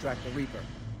should distract the Reaper.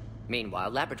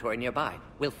 Meanwhile, laboratory nearby.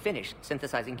 We'll finish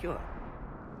synthesizing Cure.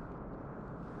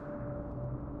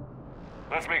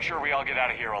 Let's make sure we all get out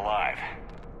of here alive.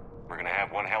 We're gonna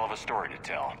have one hell of a story to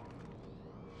tell.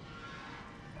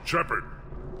 Shepard,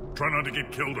 try not to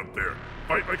get killed up there.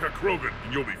 Fight like a Krogan,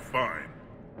 and you'll be fine.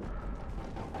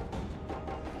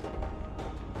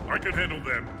 I can handle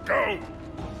them. Go!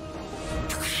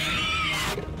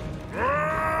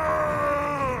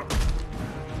 Ah!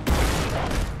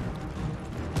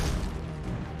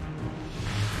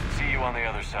 See you on the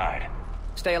other side.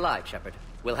 Stay alive, Shepard.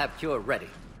 We'll have Cure ready.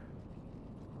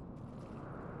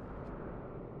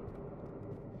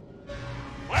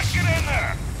 Let's get in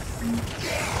there!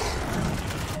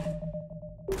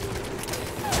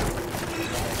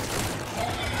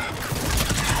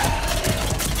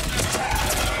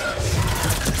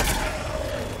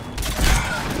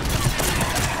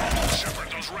 Shepard,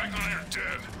 those Ragnar are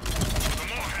dead. The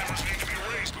Maw hammers need to be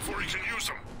raised before he can use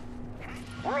them.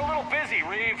 We're a little busy,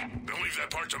 Reeve. Then leave that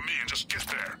part to me and just get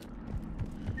there.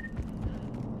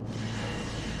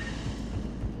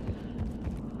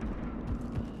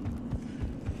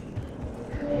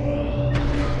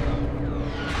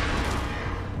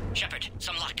 Shepard,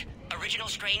 some luck. Original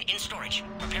strain in storage.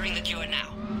 Preparing the cure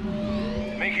now.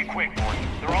 Make it quick, Morton.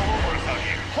 They're all over us out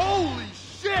here. Holy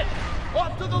shit!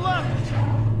 Off to the left!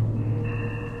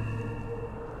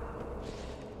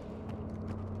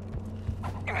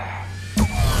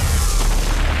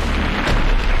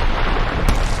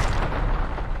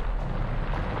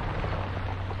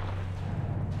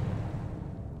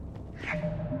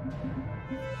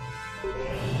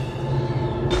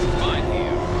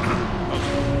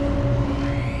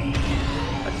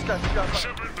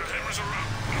 Shepard, the hammers are up.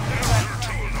 There are 2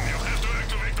 of them. You'll have to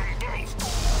activate them both.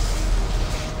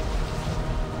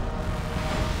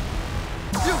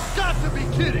 You've got to be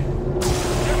kidding!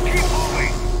 Just keep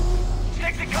moving!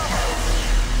 Stick to cover!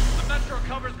 I'm not sure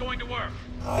cover's going to work.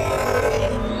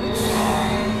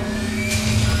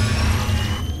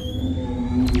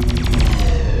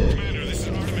 Commander, this is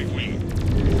Arta McQueen.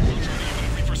 We'll try to give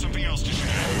the Reaper something else to shoot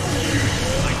at.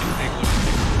 I knew they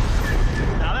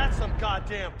would. Now that's some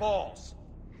goddamn balls.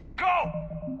 Go!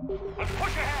 Let's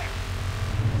push ahead!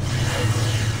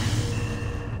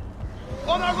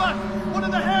 On our left! One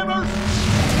of the hammers!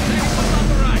 What's on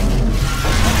the right?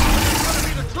 It's gonna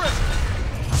be the trick!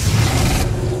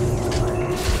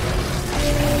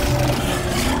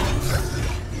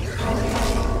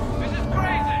 This is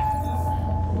crazy!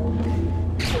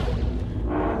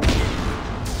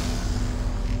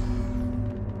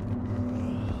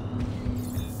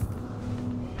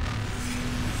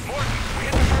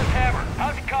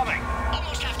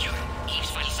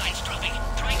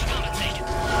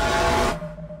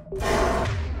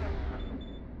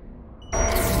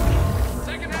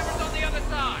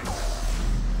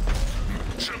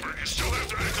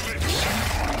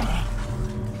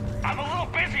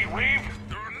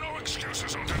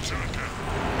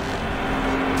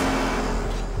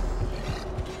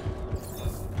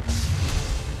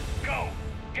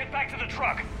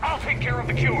 truck. I'll take care of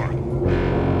the cure.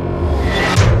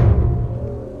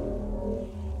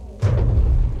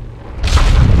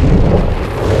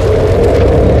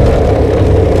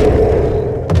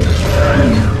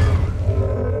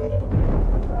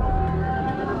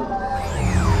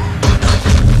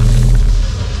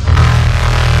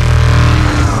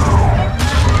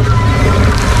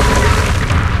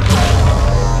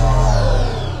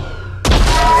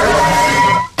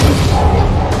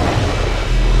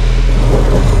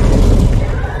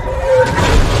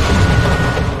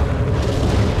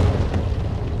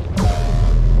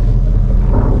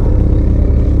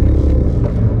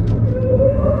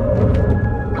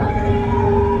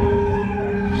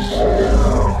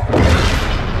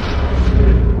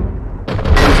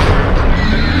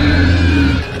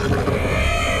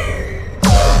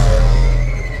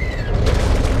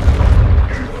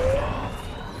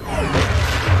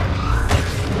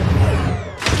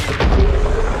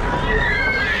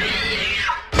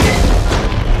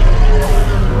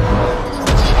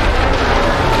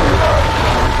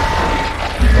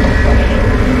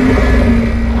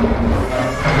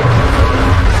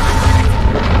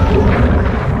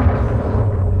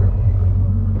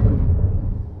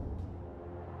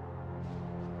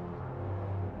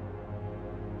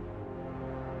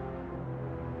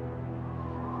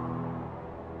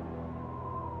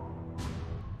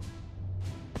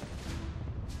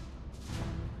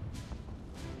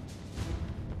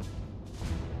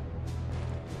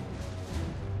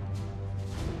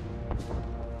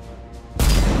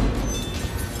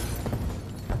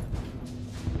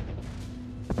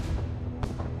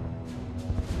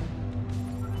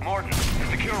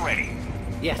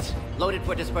 Yes, loaded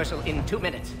for dispersal in 2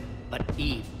 minutes. But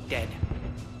Eve dead.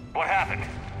 What happened?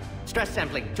 Stress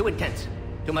sampling, too intense.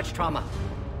 Too much trauma.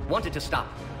 Wanted to stop.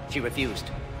 She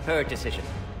refused. Her decision.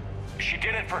 She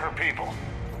did it for her people.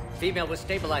 Female was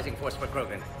stabilizing force for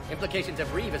Krogan. Implications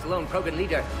of Reeve as lone Krogan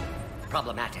leader.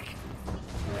 Problematic.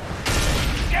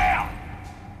 Down!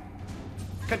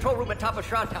 Control room at top of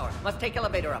Shroud Tower. Must take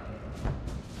elevator up.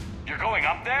 You're going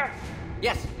up there?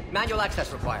 Yes, manual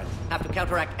access required. Have to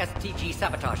counteract STG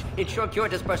sabotage. Ensure cure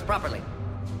dispersed properly.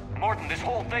 Morton, this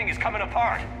whole thing is coming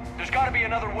apart. There's gotta be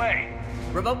another way.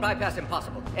 Remote bypass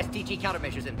impossible. STG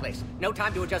countermeasures in place. No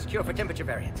time to adjust cure for temperature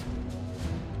variance.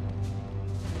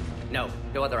 No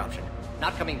other option.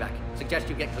 Not coming back. Suggest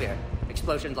you get clear.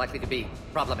 Explosion's likely to be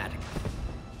problematic.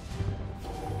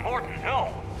 Morton,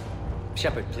 no!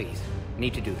 Shepard, please.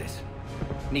 Need to do this.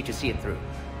 Need to see it through.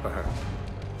 For her.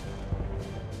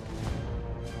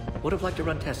 Would have liked to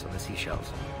run tests on the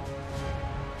seashells.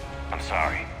 I'm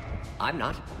sorry. I'm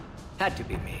not. Had to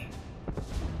be me.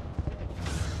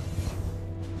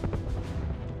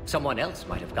 Someone else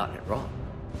might have gotten it wrong.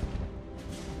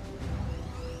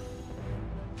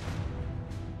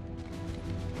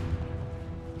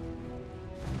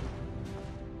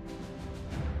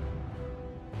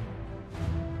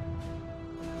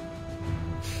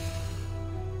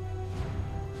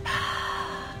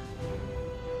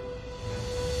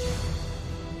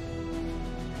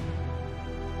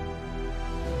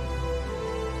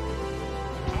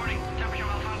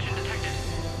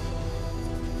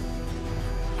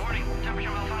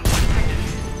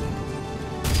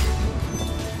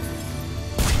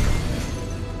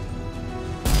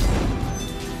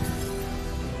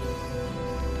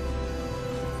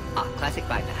 Classic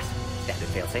bypass. Standard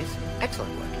failsafes.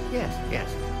 Excellent work.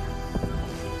 Yes.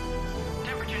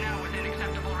 Temperature now within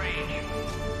acceptable range.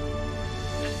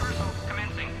 Dispersal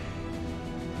commencing.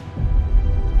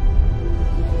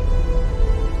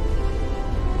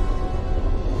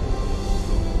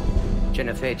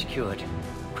 Genophage cured.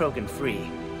 Krogan free.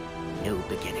 New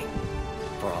beginning.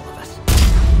 For all of us.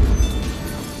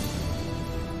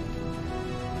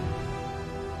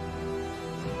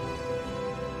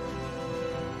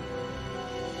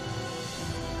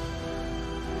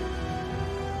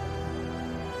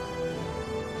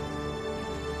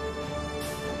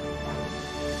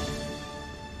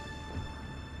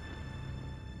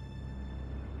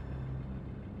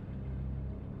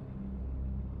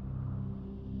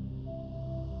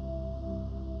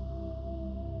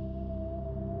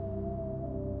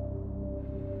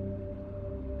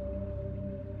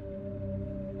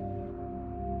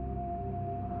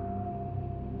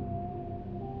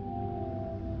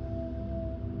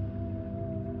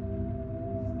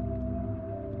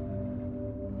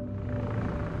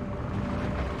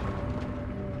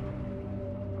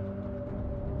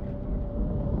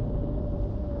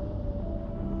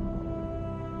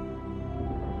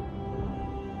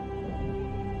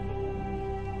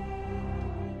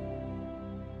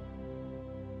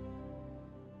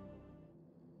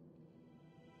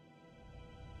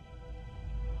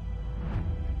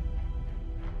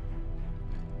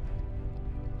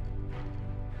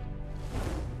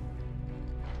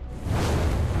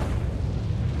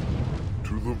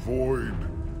 void,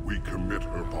 we commit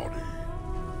her body.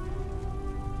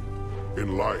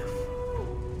 In life,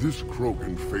 this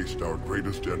Krogan faced our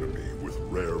greatest enemy with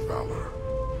rare valor.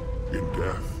 In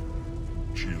death,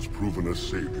 she has proven a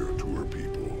savior to her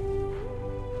people.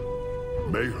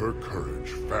 May her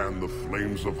courage fan the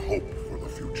flames of hope for the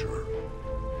future.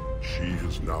 She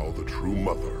is now the true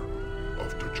mother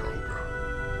of Tachanka.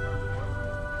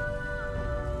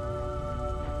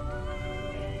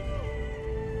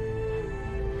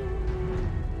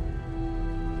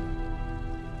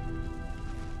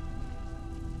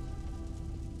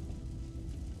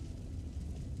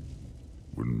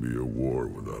 Wouldn't be a war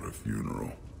without a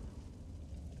funeral.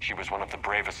 She was one of the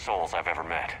bravest souls I've ever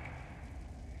met.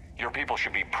 Your people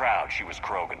should be proud she was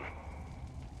Krogan.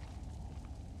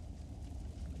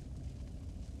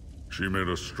 She made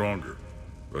us stronger.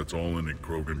 That's all any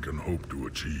Krogan can hope to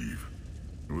achieve.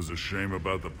 It was a shame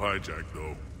about the hijack,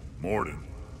 though. Morden.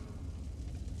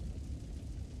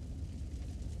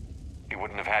 He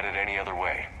wouldn't have had it any other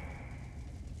way.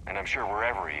 And I'm sure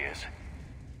wherever he is,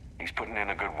 he's putting in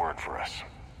a good word for us.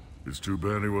 It's too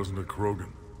bad he wasn't a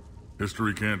Krogan.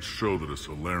 History can't show that a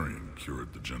Solarian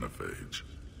cured the genophage.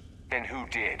 Then who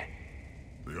did?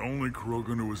 The only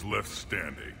Krogan who is left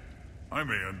standing. I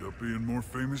may end up being more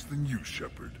famous than you,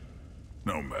 Shepard.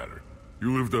 No matter.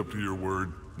 You lived up to your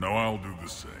word, now I'll do the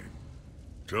same.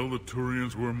 Tell the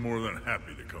Turians we're more than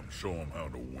happy to come show them how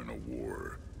to win a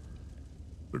war.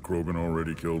 The Krogan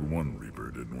already killed one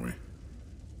Reaper, didn't we?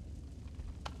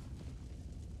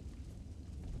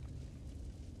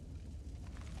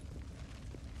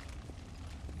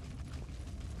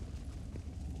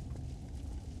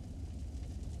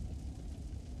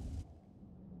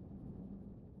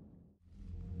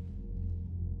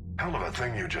 Hell of a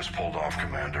thing you just pulled off,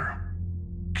 Commander.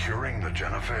 Curing the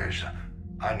genophage?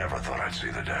 I never thought I'd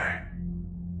see the day.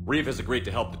 Reeve has agreed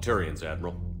to help the Turians,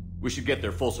 Admiral. We should get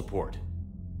their full support.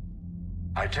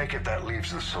 I take it that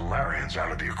leaves the Solarians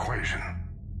out of the equation.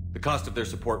 The cost of their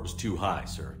support was too high,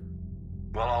 sir.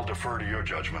 Well, I'll defer to your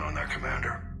judgment on that,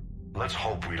 Commander. Let's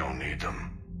hope we don't need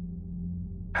them.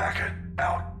 Hackett,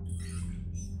 out.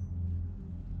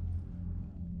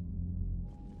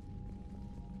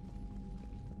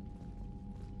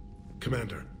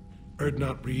 Commander,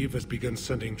 Urdnot Reeve has begun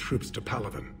sending troops to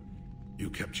Palaven.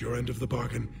 You kept your end of the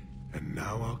bargain, and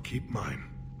now I'll keep mine.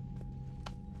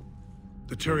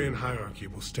 The Turian hierarchy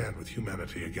will stand with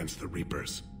humanity against the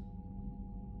Reapers.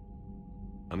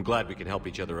 I'm glad we can help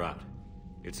each other out.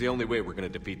 It's the only way we're gonna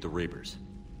defeat the Reapers.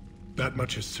 That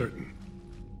much is certain.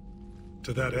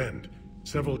 To that end,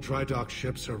 several dry dock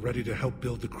ships are ready to help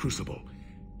build the Crucible.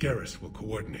 Garrus will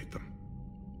coordinate them.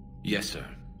 Yes, sir.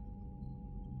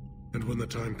 And when the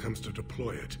time comes to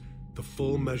deploy it, the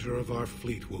full measure of our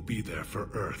fleet will be there for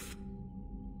Earth.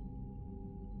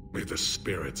 May the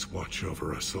spirits watch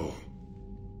over us all.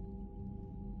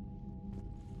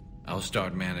 I'll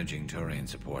start managing Turian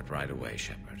support right away,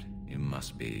 Shepard. You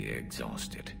must be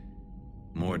exhausted.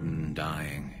 Morden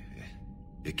dying,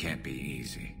 it can't be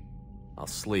easy. I'll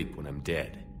sleep when I'm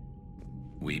dead.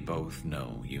 We both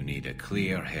know you need a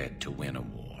clear head to win a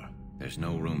war. There's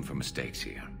no room for mistakes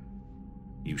here.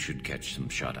 You should catch some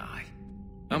shut-eye.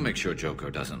 I'll make sure Joker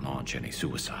doesn't launch any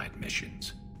suicide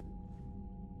missions.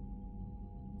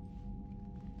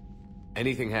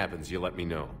 Anything happens, you let me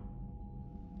know.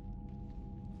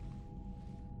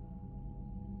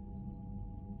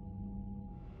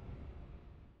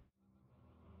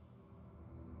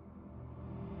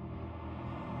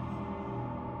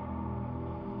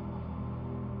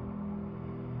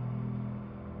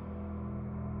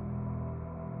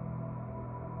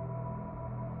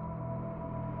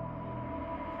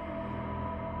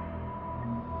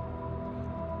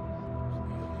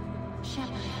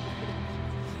 Shepard.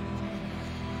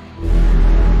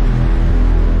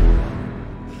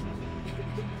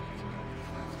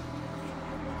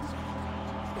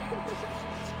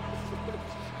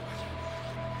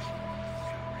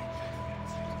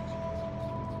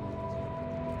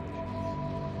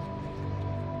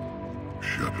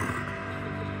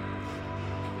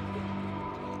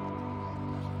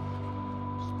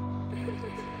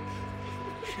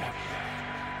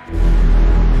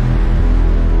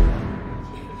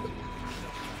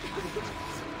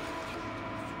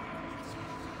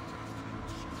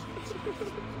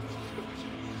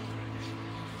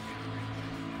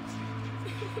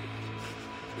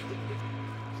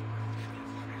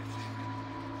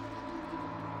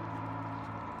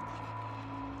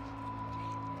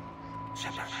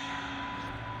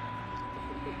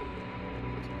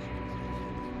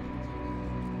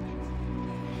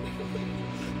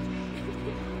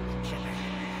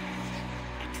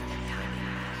 Excellent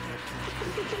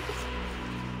timing.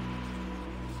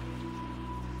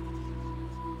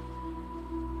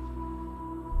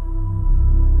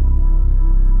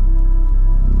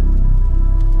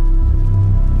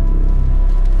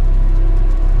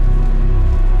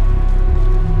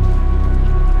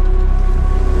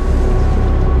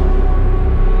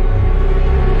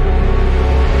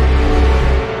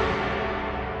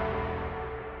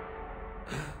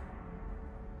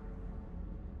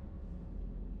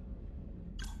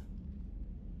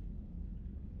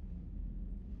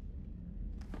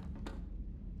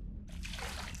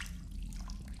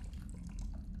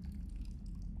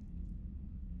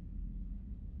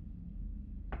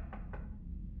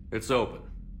 It's open.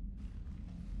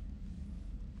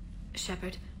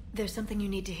 Shepard, there's something you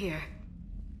need to hear.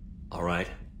 All right.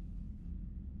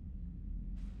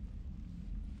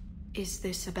 Is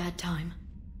this a bad time?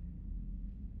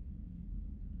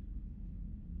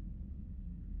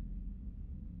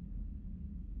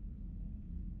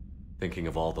 Thinking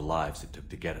of all the lives it took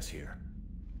to get us here.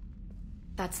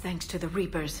 That's thanks to the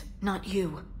Reapers, not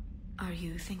you. Are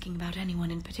you thinking about anyone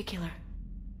in particular?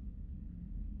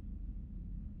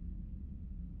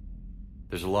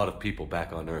 There's a lot of people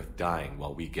back on Earth dying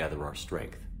while we gather our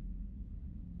strength.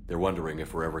 They're wondering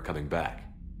if we're ever coming back.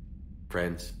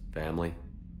 Friends, family,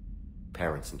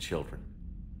 parents and children.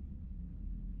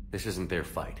 This isn't their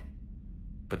fight,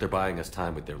 but they're buying us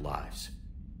time with their lives.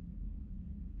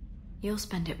 You'll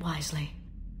spend it wisely.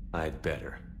 I'd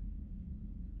better.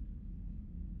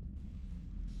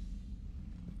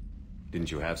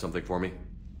 Didn't you have something for me?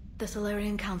 The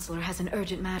Solarian Counselor has an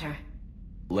urgent matter.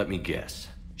 Let me guess.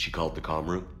 She called the comm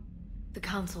room? The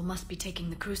Council must be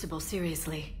taking the Crucible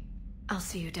seriously. I'll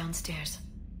see you downstairs.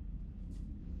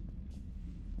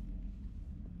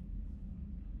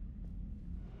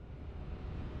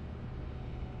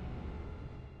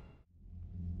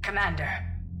 Commander.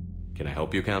 Can I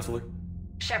help you, Counselor?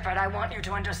 Shepard, I want you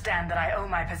to understand that I owe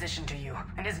my position to you,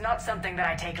 and it's not something that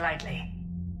I take lightly.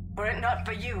 Were it not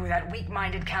for you, that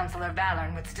weak-minded Counselor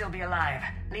Valorn would still be alive,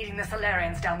 leading the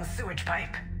Solarians down the sewage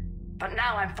pipe. But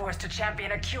now I'm forced to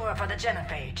champion a cure for the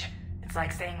genophage. It's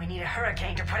like saying we need a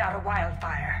hurricane to put out a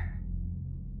wildfire.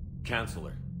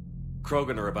 Counselor,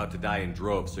 Krogan are about to die in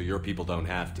droves so your people don't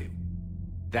have to.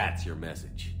 That's your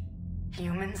message.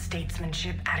 Human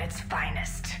statesmanship at its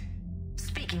finest.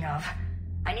 Speaking of,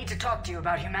 I need to talk to you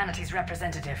about humanity's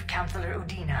representative, Counselor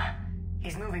Udina.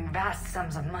 He's moving vast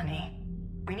sums of money.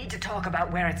 We need to talk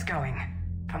about where it's going.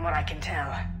 From what I can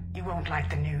tell, you won't like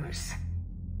the news.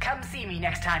 Come see me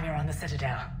next time you're on the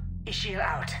Citadel. Ishil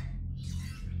out.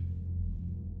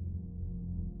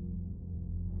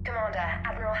 Commander,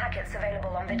 Admiral Hackett's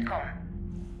available on VidCom.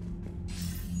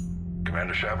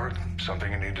 Commander Shepard,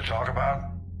 something you need to talk about?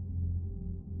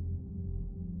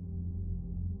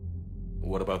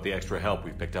 What about the extra help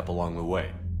we've picked up along the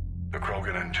way? The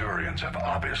Krogan and Turians have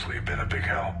obviously been a big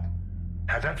help.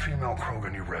 Had that female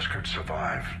Krogan you rescued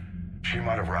survived, she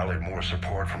might have rallied more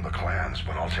support from the clans,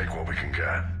 but I'll take what we can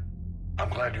get. I'm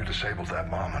glad you disabled that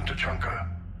bomb on Tachanka.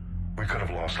 We could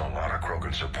have lost a lot of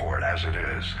Krogan support. As it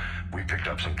is, we picked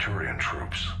up some Turian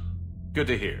troops. Good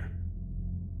to hear.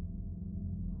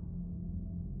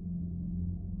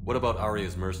 What about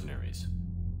Aria's mercenaries?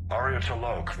 Aria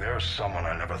Talok, there's someone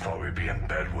I never thought we'd be in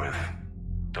bed with.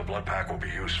 The blood pack will be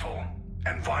useful,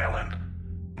 and violent.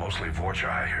 Mostly Vorcha,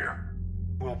 I hear.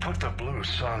 We'll put the Blue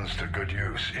Suns to good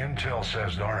use. Intel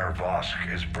says Darner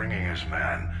Vosk is bringing his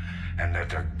men, and that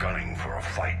they're gunning for a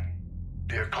fight.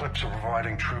 The Eclipse are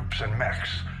providing troops and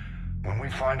mechs. When we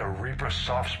find a Reaper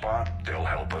soft spot, they'll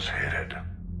help us hit it.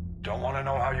 Don't want to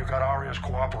know how you got Aria's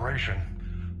cooperation,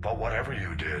 but whatever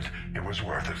you did, it was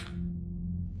worth it.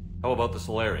 How about the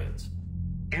Solarians?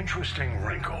 Interesting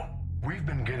wrinkle. We've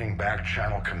been getting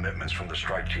back-channel commitments from the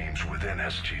strike teams within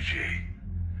STG.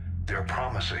 They're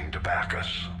promising to back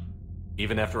us.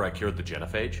 Even after I cured the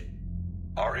genophage?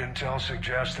 Our intel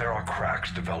suggests there are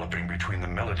cracks developing between the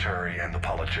military and the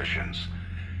politicians.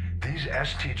 These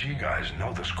STG guys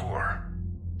know the score.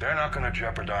 They're not going to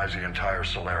jeopardize the entire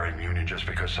Solarian Union just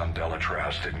because some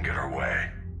Delatras didn't get her way.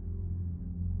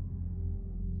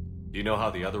 Do you know how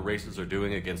the other races are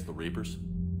doing against the Reapers?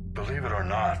 Believe it or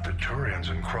not, the Turians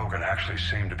and Krogan actually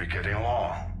seem to be getting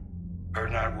along.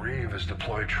 Erdnot Reeve has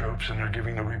deployed troops and they're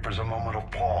giving the Reapers a moment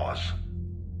of pause.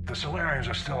 The Solarians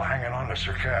are still hanging on to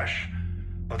Surkesh,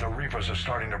 but the Reapers are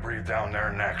starting to breathe down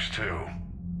their necks too.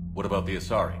 What about the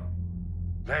Asari?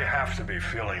 They have to be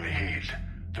feeling the heat.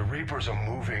 The Reapers are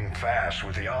moving fast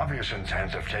with the obvious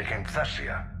intent of taking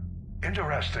Thessia.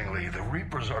 Interestingly, the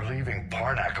Reapers are leaving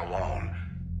Parnak alone.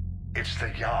 It's the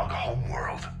Yogg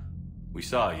homeworld. We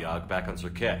saw Yogg back on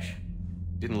Surkesh.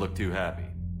 Didn't look too happy.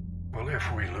 Well, if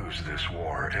we lose this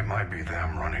war, it might be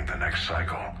them running the next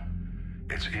cycle.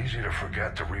 It's easy to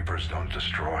forget the Reapers don't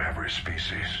destroy every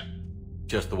species.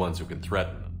 Just the ones who can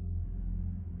threaten them.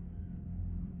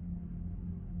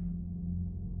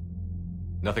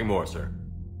 Nothing more, sir.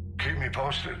 Keep me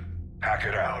posted. Hack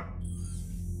it out.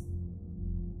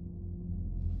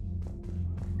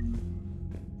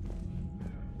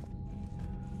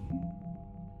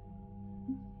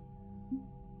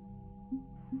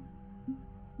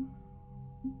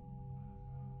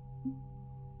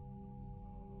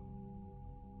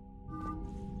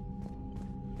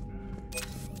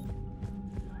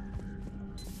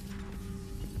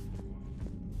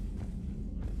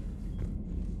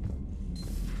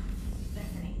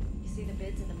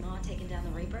 not taken down the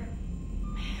Reaper?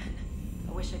 Man,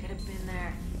 I wish I could have been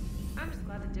there. I'm just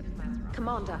glad the diplomats are on.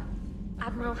 Commander,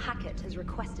 Admiral Hackett has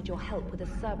requested your help with a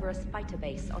Cerberus fighter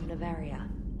base on Novaria.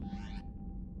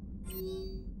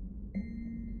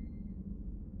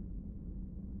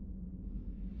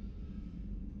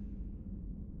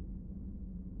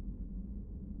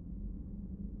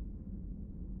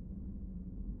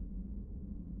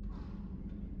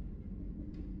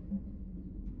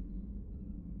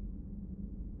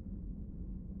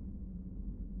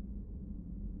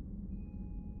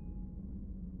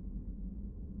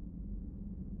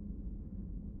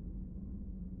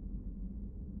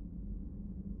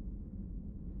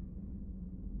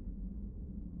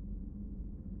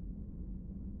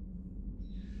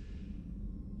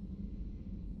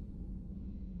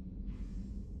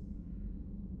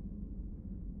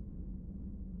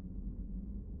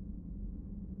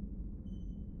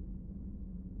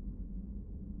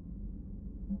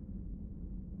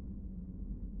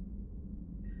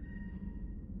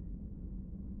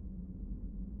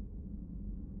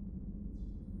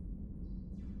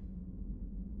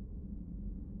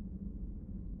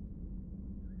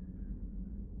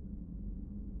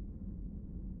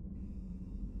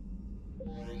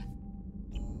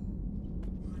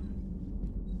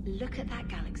 Look at that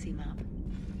galaxy map.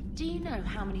 Do you know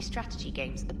how many strategy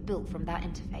games are built from that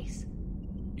interface?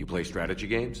 You play strategy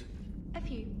games? A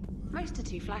few. Most are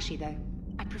too flashy, though.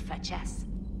 I prefer chess.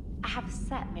 I have a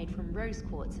set made from rose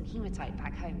quartz and hematite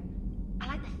back home. I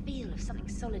like the feel of something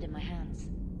solid in my hands.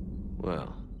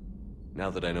 Well, now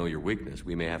that I know your weakness,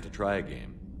 we may have to try a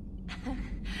game.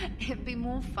 It'd be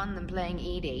more fun than playing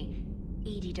Edie.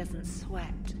 Edie doesn't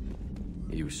sweat.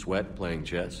 You sweat playing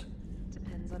chess?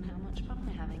 Depends on how much fun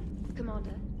we're having.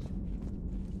 Commander?